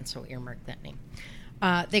later on, so earmark that name.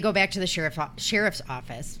 They go back to the sheriff's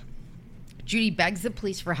office. Judy begs the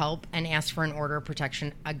police for help and asks for an order of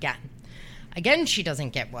protection again. Again, she doesn't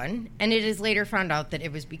get one, and it is later found out that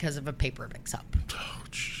it was because of a paper mix-up. Oh,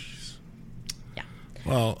 jeez. Yeah.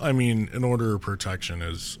 Well, I mean, an order of protection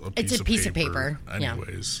is a piece of paper.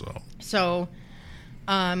 Anyways, yeah. So,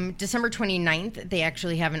 December 29th, they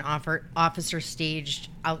actually have an officer staged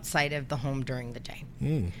outside of the home during the day.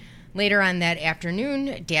 Mm. Later on that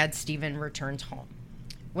afternoon, Dad Stephen returns home.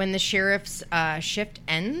 When the sheriff's shift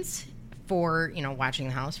ends for, watching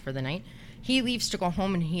the house for the night, he leaves to go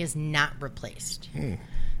home and he is not replaced. Mm.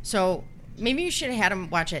 So maybe you should have had him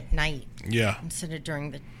watch at night. Yeah. Instead of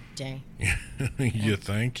during the day. You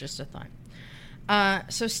think? Just a thought.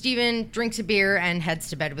 So Stephen drinks a beer and heads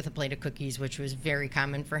to bed with a plate of cookies, which was very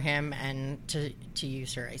common for him. And to you,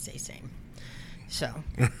 sir, I say same. So,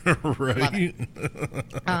 right.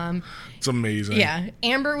 It's amazing. Yeah.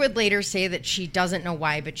 Amber would later say that she doesn't know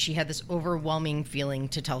why, but she had this overwhelming feeling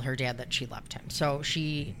to tell her dad that she loved him. So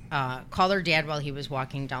she called her dad while he was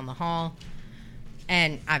walking down the hall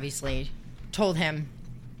and obviously told him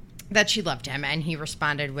that she loved him. And he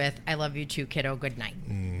responded with, I love you too, kiddo. Good night.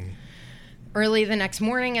 Mm. Early the next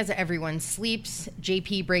morning, as everyone sleeps,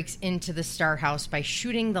 JP breaks into the Starr house by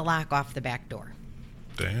shooting the lock off the back door.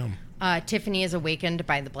 Damn. Tiffany is awakened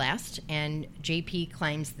by the blast, and JP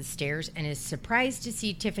climbs the stairs and is surprised to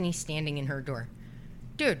see Tiffany standing in her door.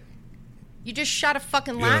 Dude, you just shot a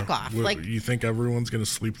fucking lock off. Like, you think everyone's going to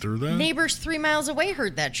sleep through that? Neighbors 3 miles away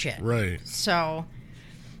heard that shit. Right. So,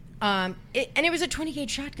 it was a 20-gauge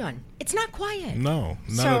shotgun. It's not quiet. No,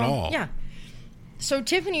 not at all. Yeah. So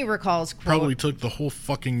Tiffany recalls, quote... Probably took the whole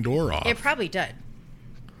fucking door off. It probably did.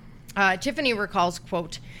 Tiffany recalls,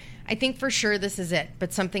 quote... I think for sure this is it,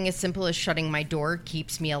 but something as simple as shutting my door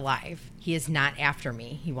keeps me alive. He is not after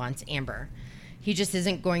me. He wants Amber. He just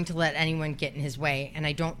isn't going to let anyone get in his way, and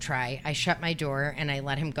I don't try. I shut my door, and I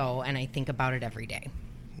let him go, and I think about it every day.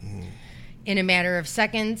 In a matter of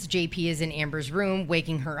seconds, JP is in Amber's room,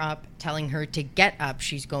 waking her up, telling her to get up.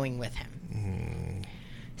 She's going with him.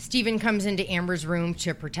 Stephen comes into Amber's room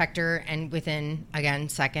to protect her, and within, again,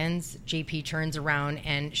 seconds, JP turns around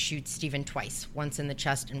and shoots Stephen twice, once in the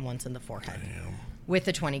chest and once in the forehead. Damn. With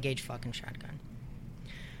a 20-gauge fucking shotgun.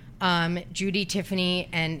 Judy, Tiffany,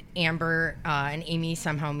 and Amber and Amy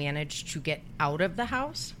somehow manage to get out of the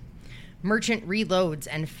house. Merchant reloads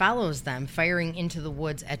and follows them, firing into the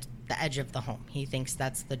woods at the edge of the home. He thinks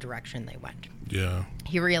that's the direction they went. Yeah.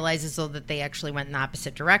 He realizes, though, that they actually went in the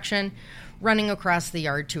opposite direction, running across the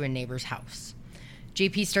yard to a neighbor's house.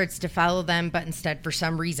 JP starts to follow them, but instead, for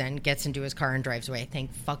some reason, gets into his car and drives away.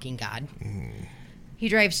 Thank fucking God. He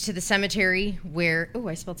drives to the cemetery where... Oh,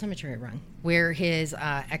 I spelled cemetery wrong. Where his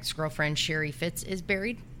ex-girlfriend, Sherry Fitz, is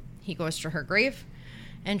buried. He goes to her grave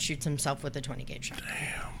and shoots himself with a 20-gauge shotgun.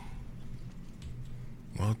 Damn.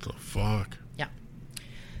 What the fuck? Yeah.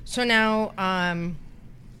 So now,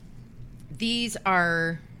 these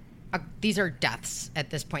are deaths at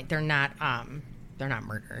this point. They're not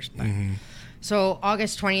murders. But. So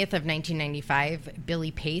August 20th of 1995,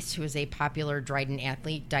 Billy Pace, who is a popular Dryden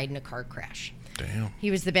athlete, died in a car crash. Damn.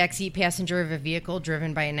 He was the backseat passenger of a vehicle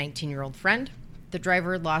driven by a 19-year-old friend. The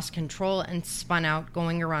driver lost control and spun out,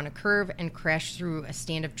 going around a curve and crashed through a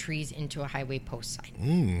stand of trees into a highway post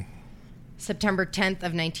sign. September 10th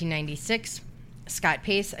of 1996, Scott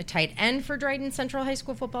Pace, a tight end for Dryden Central High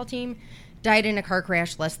School football team, died in a car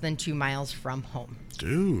crash less than 2 miles from home.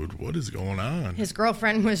 Dude, what is going on? His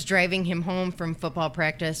girlfriend was driving him home from football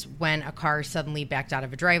practice when a car suddenly backed out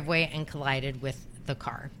of a driveway and collided with the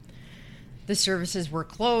car. The services were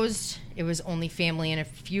closed. It was only family and a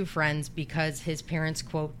few friends because his parents,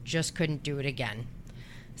 quote, just couldn't do it again.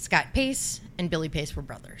 Scott Pace and Billy Pace were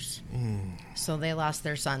brothers. So they lost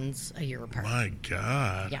their sons a year apart. My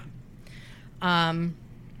God. Yeah.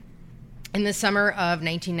 In the summer of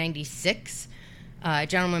 1996, a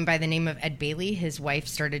gentleman by the name of Ed Bailey, his wife,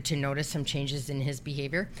 started to notice some changes in his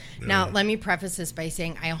behavior. Yeah. Now, let me preface this by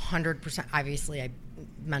saying I 100%, obviously,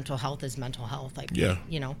 mental health is mental health.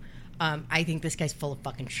 I think this guy's full of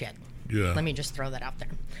fucking shit. Yeah. Let me just throw that out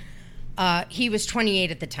there. He was 28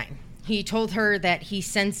 at the time. He told her that he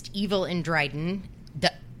sensed evil in Dryden.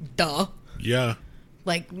 Duh. Yeah.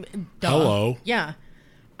 Like, duh. Hello. Yeah.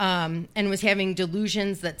 And was having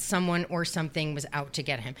delusions that someone or something was out to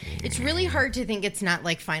get him. It's really hard to think it's not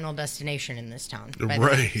like Final Destination in this town.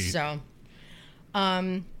 Right. So,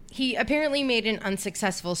 he apparently made an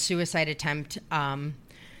unsuccessful suicide attempt.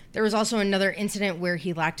 There was also another incident where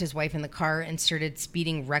he locked his wife in the car and started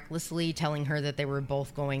speeding recklessly, telling her that they were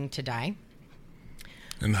both going to die.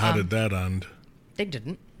 And how did that end? They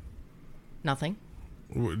didn't. Nothing.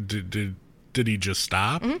 Did he just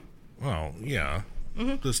stop? Well, yeah.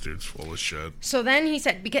 This dude's full of shit. So then he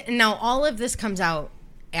said, now all of this comes out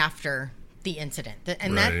after the incident.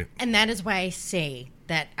 And right. that is why I say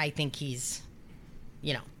that I think he's,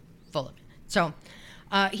 full of it. So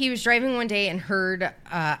he was driving one day and heard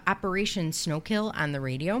Operation Snowkill on the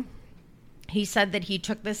radio. He said that he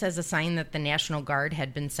took this as a sign that the National Guard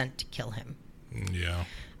had been sent to kill him. Yeah.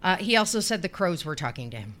 He also said the crows were talking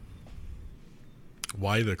to him.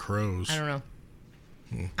 Why the crows? I don't know.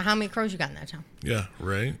 How many crows you got in that town? Yeah,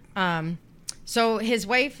 right. So his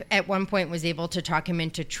wife at one point was able to talk him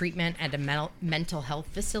into treatment at a mental health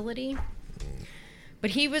facility.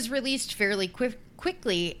 But he was released fairly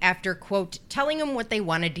quickly after, quote, telling him what they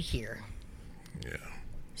wanted to hear. Yeah.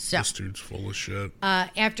 So, this dude's full of shit.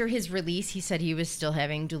 After his release, he said he was still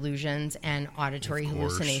having delusions and auditory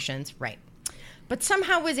hallucinations. Right. But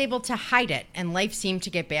somehow was able to hide it, and life seemed to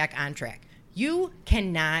get back on track. You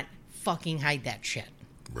cannot fucking hide that shit.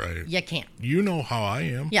 Right. You can't. You know how I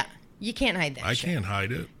am. Yeah. You can't hide that shit. I can't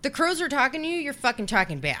hide it. The crows are talking to you, you're fucking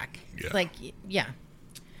talking back. Yeah. Yeah.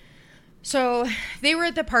 So they were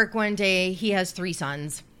at the park one day. He has 3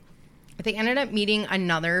 sons. They ended up meeting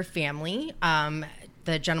another family.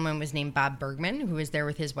 The gentleman was named Bob Bergman, who was there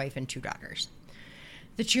with his wife and 2 daughters.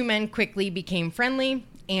 The 2 men quickly became friendly,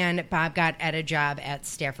 and Bob got Ed a job at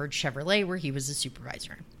Stafford Chevrolet, where he was a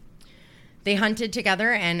supervisor. They hunted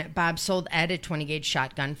together, and Bob sold Ed a 20-gauge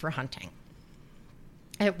shotgun for hunting.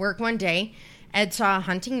 At work one day, Ed saw a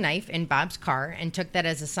hunting knife in Bob's car and took that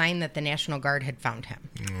as a sign that the National Guard had found him.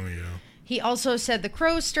 Oh, yeah. He also said the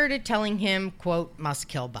crows started telling him, quote, must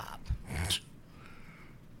kill Bob.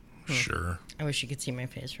 Sure. I wish you could see my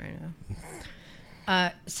face right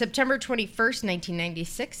now. September 21st,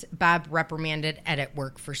 1996, Bob reprimanded Ed at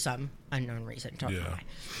work for some unknown reason. Don't know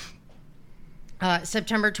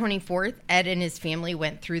September 24th, Ed and his family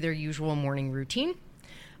went through their usual morning routine.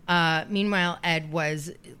 Meanwhile, Ed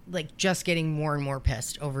was just getting more and more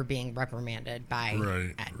pissed over being reprimanded by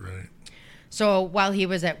Ed. Right. So while he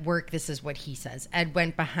was at work, this is what he says. Ed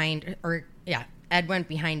went behind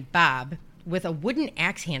Bob with a wooden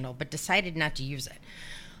axe handle, but decided not to use it.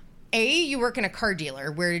 A, you work in a car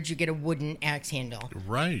dealer. Where did you get a wooden axe handle?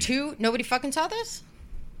 Right. 2, nobody fucking saw this?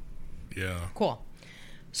 Yeah. Cool.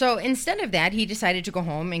 So instead of that, he decided to go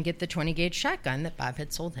home and get the 20-gauge shotgun that Bob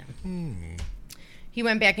had sold him. He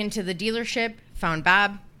went back into the dealership, found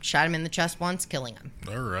Bob, shot him in the chest once, killing him.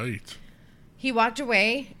 All right. He walked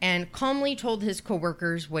away and calmly told his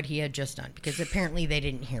coworkers what he had just done, because apparently they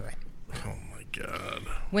didn't hear it. Oh, my God.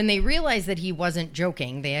 When they realized that he wasn't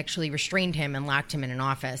joking, they actually restrained him and locked him in an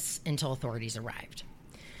office until authorities arrived.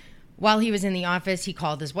 While he was in the office, he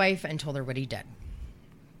called his wife and told her what he did.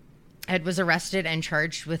 Ed was arrested and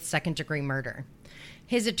charged with second-degree murder.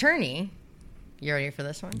 His attorney, you ready for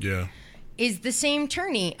this one? Yeah. Is the same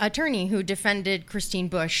attorney who defended Christine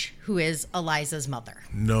Bush, who is Eliza's mother.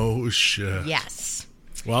 No shit. Yes.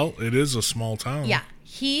 Well, it is a small town. Yeah.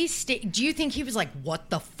 Do you think he was like, what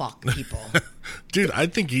the fuck, people? Dude, I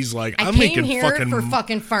think he's like, I'm making here for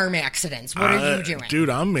fucking farm accidents. What are you doing? Dude,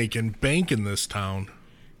 I'm making bank in this town.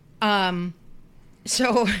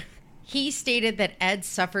 So he stated that Ed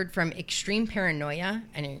suffered from extreme paranoia.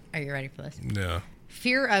 And are you ready for this? Yeah.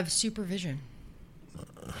 Fear of supervision.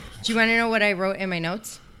 Do you want to know what I wrote in my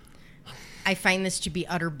notes? I find this to be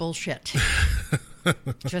utter bullshit.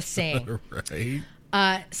 Just saying. Right.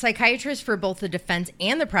 Psychiatrists for both the defense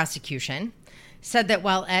and the prosecution said that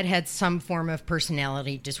while Ed had some form of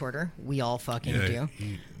personality disorder, we all fucking do.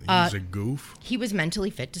 He's a goof. He was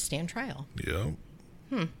mentally fit to stand trial. Yeah.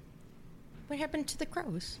 What happened to the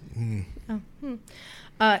crows?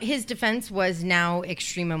 His defense was now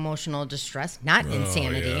extreme emotional distress, not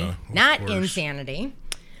insanity. Yeah, not insanity.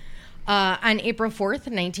 On April 4th,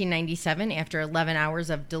 1997, after 11 hours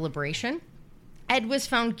of deliberation, Ed was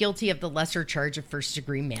found guilty of the lesser charge of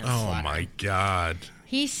first-degree manslaughter. Oh, my God.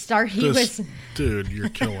 Dude, you're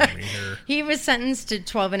killing me here. He was sentenced to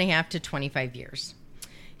 12 and a half to 25 years.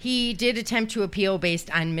 He did attempt to appeal based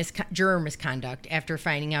on juror misconduct after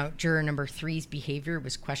finding out juror number 3's behavior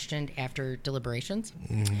was questioned after deliberations.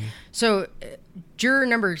 Mm-hmm. So juror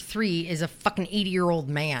number 3 is a fucking 80-year-old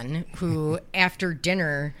man who, after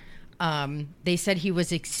dinner, they said he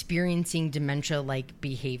was experiencing dementia-like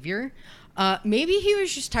behavior. Maybe he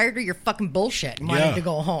was just tired of your fucking bullshit and wanted to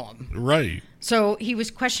go home. Right. So he was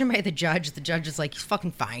questioned by the judge. The judge is like, he's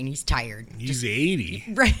fucking fine. He's tired. He's 80.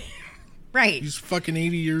 Right. Right. He's fucking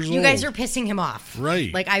 80 years old. You guys are pissing him off.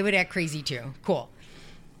 Right. Like, I would act crazy too. Cool.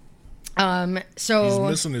 So he's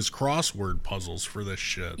missing his crossword puzzles for this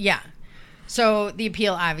shit. Yeah. So the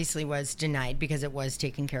appeal obviously was denied because it was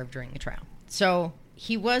taken care of during the trial. So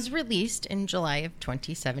he was released in July of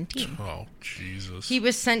 2017. Oh, Jesus. He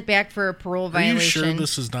was sent back for a parole violation. Are you sure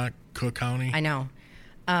this is not Cook County? I know.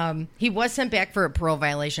 He was sent back for a parole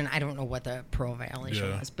violation. I don't know what the parole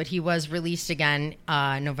violation was, but he was released again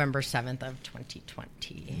November 7th of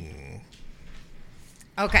 2020.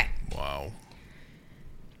 Okay. Wow.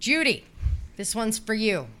 Judy, this one's for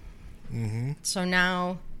you. Mm-hmm. So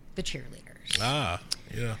now the cheerleaders. Ah,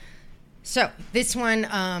 yeah. So this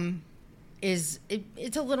one it's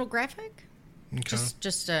a little graphic.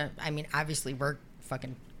 Okay. I mean, obviously we're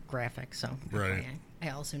fucking graphic, so right.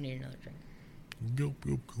 I also need another drink. Go.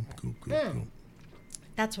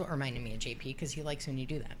 That's what reminded me of JP, because he likes when you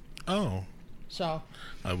do that. Oh. So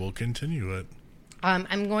I will continue it.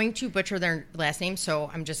 I'm going to butcher their last name, so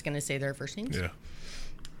I'm just going to say their first names. Yeah.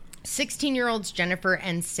 16-year-olds Jennifer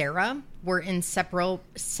and Sarah were inseparable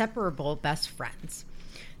best friends.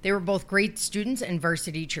 They were both great students and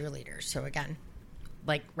varsity cheerleaders. So again,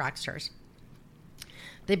 like rock stars.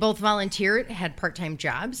 They both volunteered, had part-time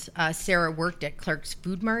jobs. Sarah worked at Clark's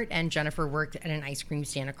Food Mart, and Jennifer worked at an ice cream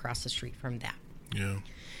stand across the street from that. Yeah.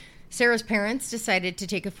 Sarah's parents decided to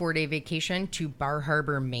take a 4-day vacation to Bar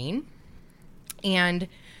Harbor, Maine. And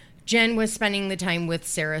Jen was spending the time with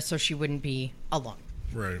Sarah so she wouldn't be alone.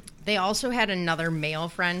 Right. They also had another male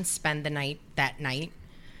friend spend the night that night,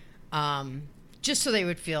 just so they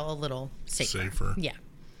would feel a little safer. Yeah.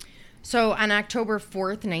 So on October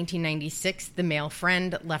 4th, 1996, the male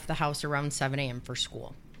friend left the house around 7 a.m. for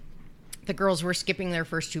school. The girls were skipping their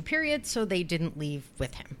first 2 periods, so they didn't leave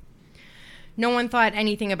with him. No one thought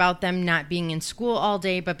anything about them not being in school all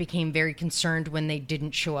day, but became very concerned when they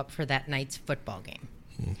didn't show up for that night's football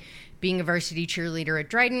game. Being a varsity cheerleader at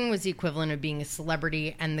Dryden was the equivalent of being a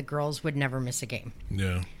celebrity, and the girls would never miss a game.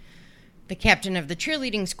 Yeah. The captain of the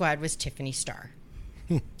cheerleading squad was Tiffany Starr,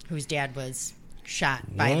 whose dad was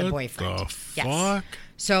shot by the boyfriend. What the fuck?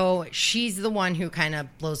 So she's the one who kind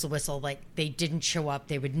of blows the whistle, like they didn't show up.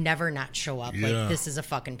 They would never not show up. Yeah. Like, this is a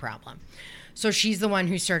fucking problem. So she's the one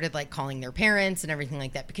who started, like, calling their parents and everything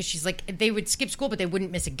like that, because she's like, they would skip school, but they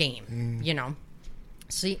wouldn't miss a game, you know?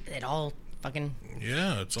 So it all fucking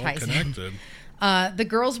it's all connected. The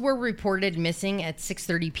girls were reported missing at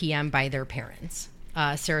 6:30 p.m. by their parents.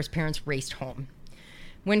 Sarah's parents raced home.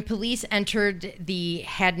 When police entered the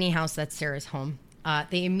Hadney house, that's Sarah's home,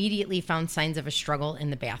 they immediately found signs of a struggle in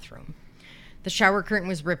the bathroom. The shower curtain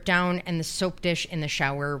was ripped down, and the soap dish in the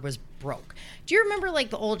shower was broke. Do you remember,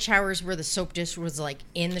 like, the old showers where the soap dish was, like,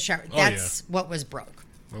 in the shower? That's what was broke.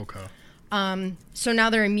 Okay. So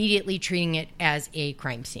now they're immediately treating it as a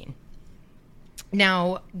crime scene.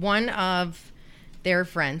 Now, one of their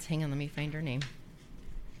friends, hang on, let me find her name.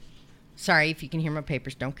 Sorry if you can hear my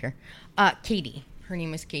papers, don't care. Katie. Her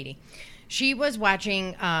name was Katie. She was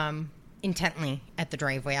watching intently at the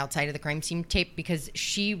driveway outside of the crime scene tape, because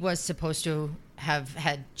she was supposed to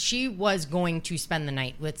she was going to spend the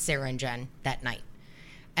night with Sarah and Jen that night.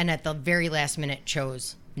 And at the very last minute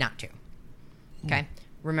chose not to. Okay?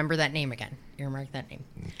 Remember that name again. Earmark that name.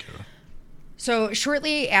 Okay. So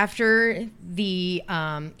shortly after the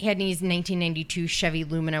Hadney's 1992 Chevy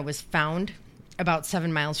Lumina was found about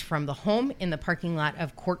 7 miles from the home in the parking lot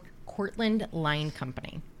of Cortland Line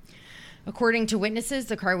Company. According to witnesses,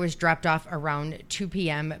 the car was dropped off around 2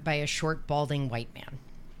 p.m. by a short, balding white man.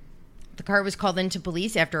 The car was called into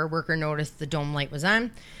police after a worker noticed the dome light was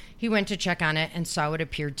on. He went to check on it and saw what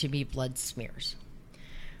appeared to be blood smears.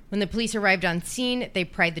 When the police arrived on scene, they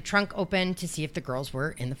pried the trunk open to see if the girls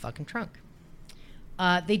were in the fucking trunk.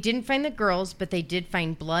 They didn't find the girls, but they did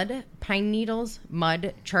find blood, pine needles,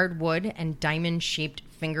 mud, charred wood, and diamond-shaped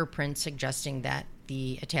fingerprints suggesting that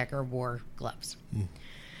the attacker wore gloves.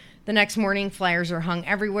 The next morning, flyers were hung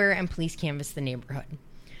everywhere, and police canvassed the neighborhood.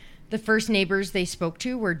 The first neighbors they spoke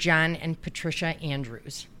to were John and Patricia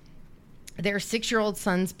Andrews. Their 6-year-old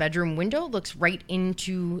son's bedroom window looks right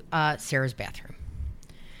into Sarah's bathroom.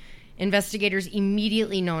 Investigators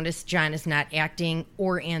immediately noticed John is not acting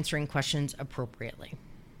or answering questions appropriately.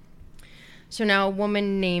 So now a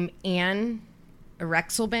woman named Anne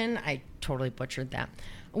Rexelbin, I totally butchered that,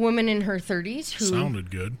 a woman in her 30s who sounded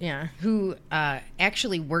good. Yeah, who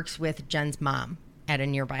actually works with Jen's mom at a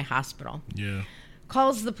nearby hospital. Yeah.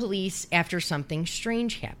 Calls the police after something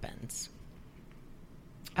strange happens.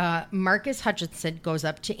 Marcus Hutchinson goes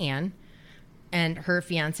up to Anne and her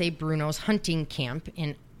fiance Bruno's hunting camp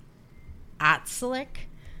in Otselic,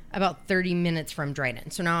 about 30 minutes from Dryden.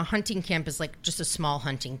 So now a hunting camp is like just a small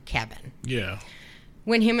hunting cabin. Yeah.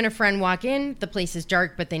 When him and a friend walk in, the place is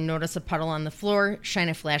dark, but they notice a puddle on the floor, shine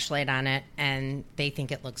a flashlight on it, and they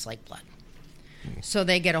think it looks like blood. So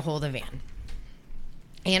they get a hold of Anne.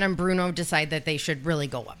 Anne and Bruno decide that they should really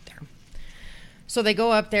go up there. So they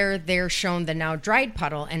go up there, they're shown the now dried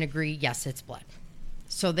puddle, and agree, yes, it's blood.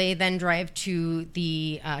 So they then drive to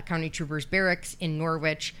the county troopers barracks in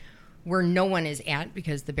Norwich, where no one is at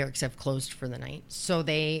because the barracks have closed for the night. So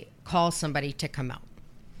they call somebody to come out.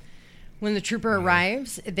 When the trooper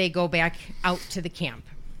arrives, they go back out to the camp.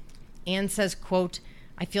 Anne says, quote,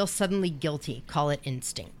 "I feel suddenly guilty. Call it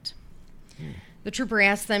instinct." The trooper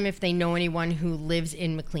asks them if they know anyone who lives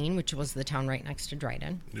in McLean, which was the town right next to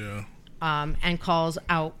Dryden. Yeah. And calls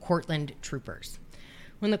out Cortland troopers.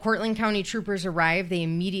 When the Cortland County troopers arrive, they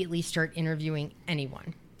immediately start interviewing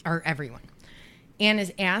everyone. Anne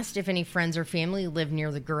is asked if any friends or family live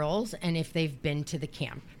near the girls and if they've been to the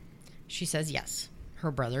camp. She says yes,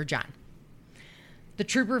 her brother John. The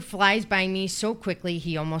trooper flies by me so quickly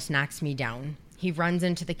he almost knocks me down. He runs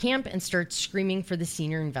into the camp and starts screaming for the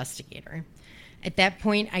senior investigator. At that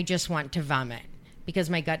point, I just want to vomit because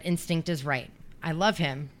my gut instinct is right. I love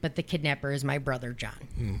him, but the kidnapper is my brother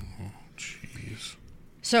John. Jeez.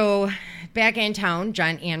 So back in town,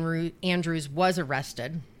 John Andrews was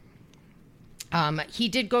arrested. He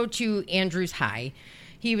did go to Andrews High.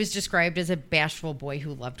 He was described as a bashful boy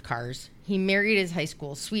who loved cars. He married his high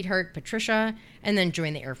school sweetheart, Patricia, and then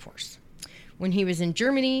joined the Air Force. When he was in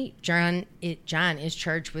Germany, John is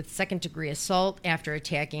charged with second-degree assault after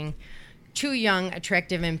attacking 2 young,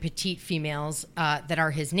 attractive, and petite females that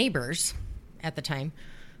are his neighbors at the time,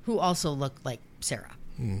 who also look like Sarah.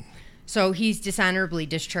 So he's dishonorably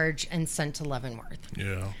discharged and sent to Leavenworth.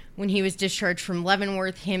 Yeah. When he was discharged from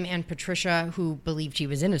Leavenworth, him and Patricia, who believed he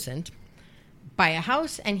was innocent, buy a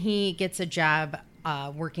house, and he gets a job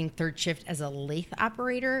working third shift as a lathe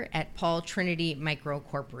operator at PAL Trinity Micro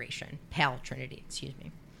Corporation. PAL Trinity, excuse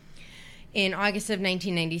me. In August of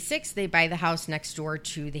 1996, they buy the house next door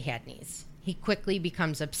to the Hadneys. He quickly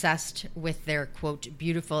becomes obsessed with their, quote,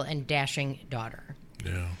 beautiful and dashing daughter.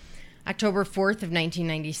 Yeah. October 4th of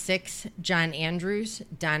 1996, John Andrews,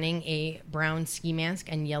 donning a brown ski mask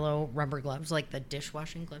and yellow rubber gloves, like the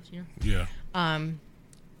dishwashing gloves, you know? Yeah.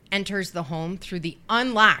 Enters the home through the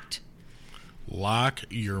unlocked. Lock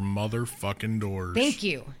your motherfucking doors. Thank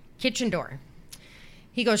you. Kitchen door.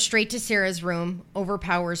 He goes straight to Sarah's room,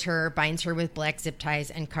 overpowers her, binds her with black zip ties,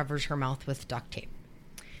 and covers her mouth with duct tape.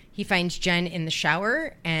 He finds Jen in the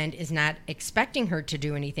shower and is not expecting her to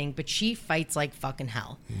do anything, but she fights like fucking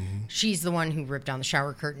hell. Mm-hmm. She's the one who ripped down the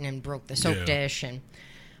shower curtain and broke the soap dish.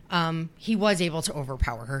 And he was able to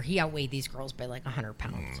overpower her. He outweighed these girls by like 100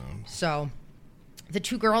 pounds. Mm-hmm. So the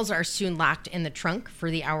two girls are soon locked in the trunk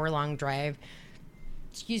for the hour-long drive,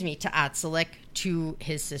 to Otzelik, to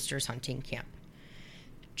his sister's hunting camp.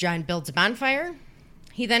 John builds a bonfire.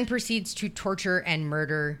 He then proceeds to torture and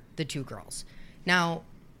murder the two girls. Now,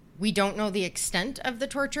 we don't know the extent of the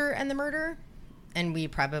torture and the murder, and we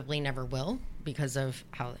probably never will because of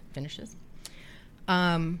how it finishes.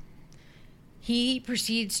 He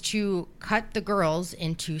proceeds to cut the girls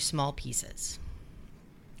into small pieces.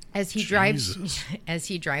 As he drives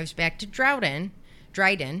back to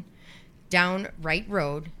Dryden, down Wright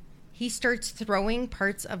Road, he starts throwing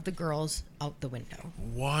parts of the girls out the window.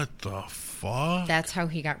 What the fuck? That's how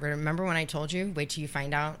he got rid of. Remember when I told you? Wait till you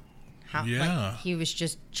find out. How, yeah. Like, he was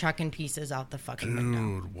just chucking pieces out the fucking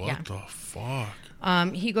window. Dude, what the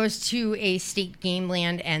fuck? He goes to a state game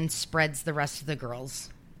land and spreads the rest of the girls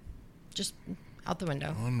just out the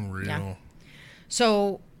window. Unreal. Yeah.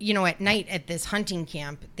 So, at night at this hunting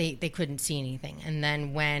camp, they couldn't see anything. And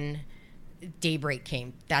then when daybreak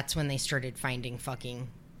came, that's when they started finding fucking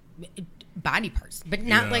body parts. But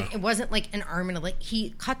not like, it wasn't like an arm and a leg.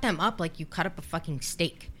 He cut them up like you cut up a fucking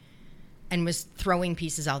steak. And was throwing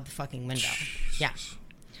pieces out the fucking window. Jesus.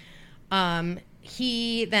 Yeah.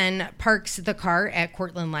 He then parks the car at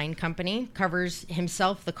Cortland Line Company, covers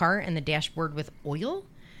himself, the car, and the dashboard with oil,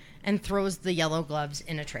 and throws the yellow gloves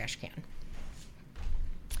in a trash can.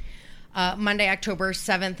 Monday, October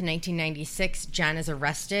 7th, 1996, John is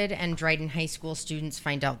arrested, and Dryden High School students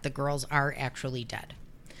find out the girls are actually dead.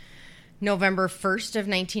 November 1st of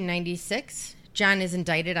 1996... John is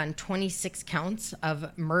indicted on 26 counts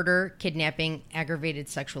of murder, kidnapping, aggravated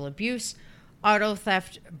sexual abuse, auto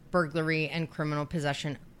theft, burglary, and criminal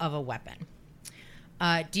possession of a weapon.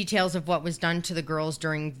 Details of what was done to the girls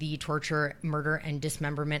during the torture, murder, and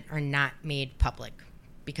dismemberment are not made public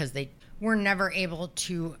because they were never able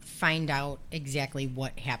to find out exactly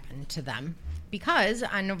what happened to them. Because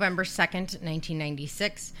on November 2nd,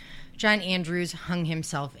 1996, John Andrews hung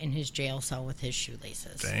himself in his jail cell with his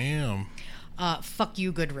shoelaces. Damn. Fuck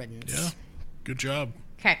you, good riddance. Yeah, good job.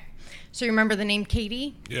 Okay. So you remember the name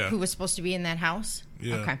Katie? Yeah. Who was supposed to be in that house?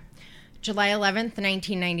 Yeah. Okay. July 11th,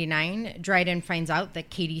 1999, Dryden finds out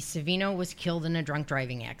that Katie Savino was killed in a drunk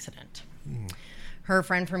driving accident. Her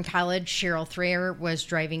friend from college, Cheryl Thayer, was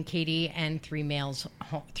driving Katie and three male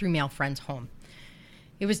friends home.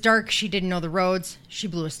 It was dark. She didn't know the roads. She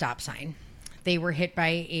blew a stop sign. They were hit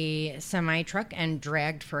by a semi-truck and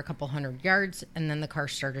dragged for a couple 100 yards, and then the car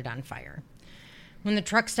started on fire. When the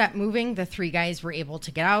truck stopped moving, the three guys were able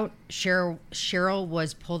to get out. Cheryl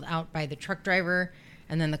was pulled out by the truck driver,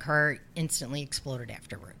 and then the car instantly exploded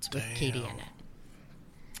afterwards with Katie in it.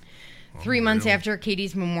 3 months after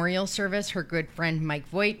Katie's memorial service, her good friend Mike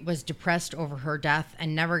Voigt was depressed over her death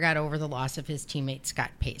and never got over the loss of his teammate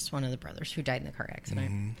Scott Pace, one of the brothers who died in the car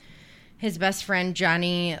accident. Mm-hmm. His best friend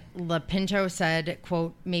Johnny LaPinto said,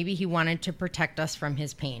 quote, "Maybe he wanted to protect us from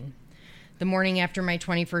his pain. The morning after my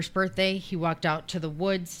 21st birthday, he walked out to the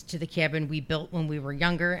woods to the cabin we built when we were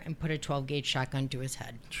younger and put a 12-gauge shotgun to his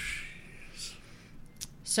head." Jeez.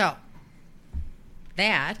 So,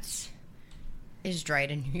 that is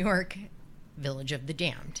Dryden, New York, Village of the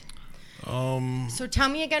Damned. So tell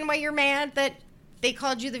me again why you're mad that they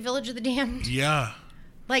called you the Village of the Damned? Yeah.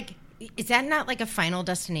 Like, is that not like a Final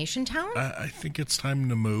Destination town? I think it's time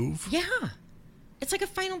to move. Yeah. It's like a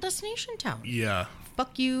Final Destination town. Yeah.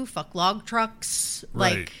 Fuck you, fuck log trucks.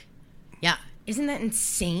 Right. Like, yeah. Isn't that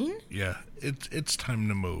insane? Yeah. It's time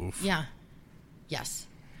to move. Yeah. Yes.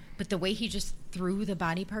 But the way he just threw the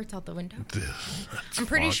body parts out the window. I'm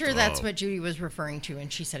pretty sure that's what Judy was referring to,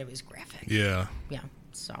 and she said it was graphic. Yeah. Yeah.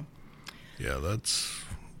 So. Yeah, that's...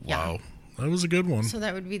 Wow. Yeah. That was a good one. So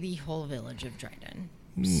that would be the whole village of Dryden.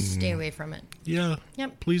 Stay away from it. Yeah.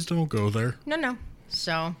 Yep. Please don't go there. No.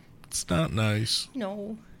 So. It's not nice.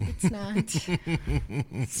 No, it's not.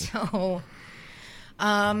 So,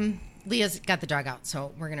 Leah's got the dog out,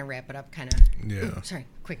 so we're going to wrap it up kind of. Yeah. Sorry,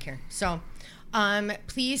 quick here. So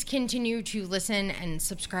please continue to listen and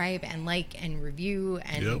subscribe and like and review.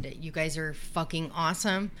 And you guys are fucking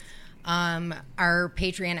awesome. Our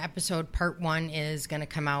Patreon episode part 1 is going to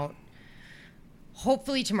come out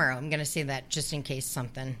hopefully tomorrow. I'm going to say that just in case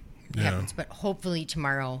something happens, but hopefully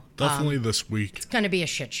tomorrow. Definitely this week. It's going to be a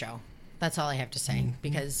shit show. That's all I have to say,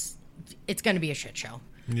 because it's going to be a shit show.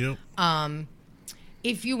 Yep.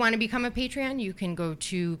 If you want to become a Patreon, you can go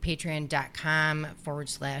to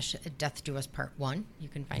patreon.com/Death Do Us Part 1. You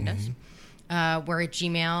can find us. We're at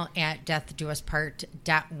Gmail at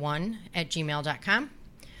deathdouspart.1@gmail.com.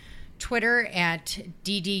 Twitter at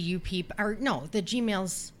DDUP, or no, the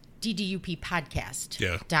Gmail's DDUP Podcast.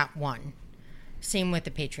 Yeah. .1. Same with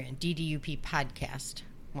the Patreon, DDUP Podcast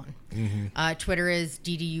 1. Twitter is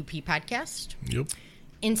DDUP Podcast. Yep.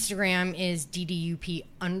 Instagram is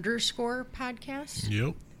DDUP_podcast.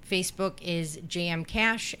 Yep. Facebook is JM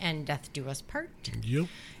Cash and Death Do Us Part. Yep.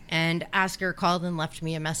 And Oscar called and left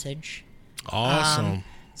me a message. Awesome.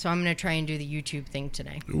 So I'm going to try and do the YouTube thing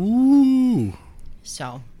today. Ooh.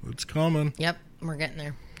 So. It's coming. Yep. We're getting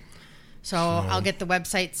there. So I'll get the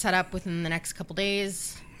website set up within the next couple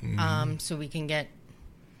days so we can get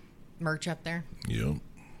merch up there. Yep.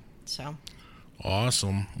 So.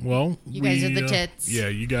 Awesome. Well, you guys are the tits. Yeah,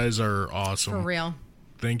 you guys are awesome. For real.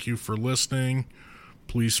 Thank you for listening.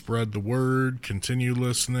 Please spread the word. Continue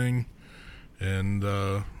listening. And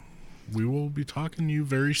we will be talking to you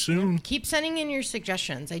very soon. Keep sending in your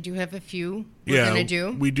suggestions. I do have a few we're going to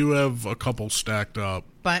do. We do have a couple stacked up.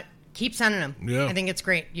 But keep sending them. Yeah. I think it's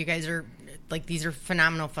great. You guys are, these are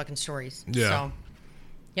phenomenal fucking stories. Yeah. So,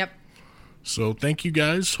 yep. So thank you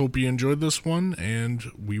guys. Hope you enjoyed this one, and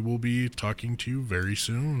we will be talking to you very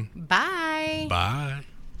soon. Bye. Bye.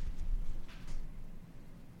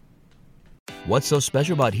 What's so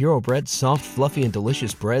special about Hero Bread's soft, fluffy, and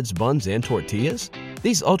delicious breads, buns, and tortillas?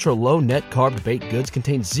 These ultra-low net-carb baked goods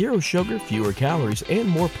contain zero sugar, fewer calories, and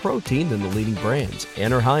more protein than the leading brands,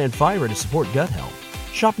 and are high in fiber to support gut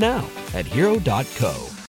health. Shop now at Hero.co.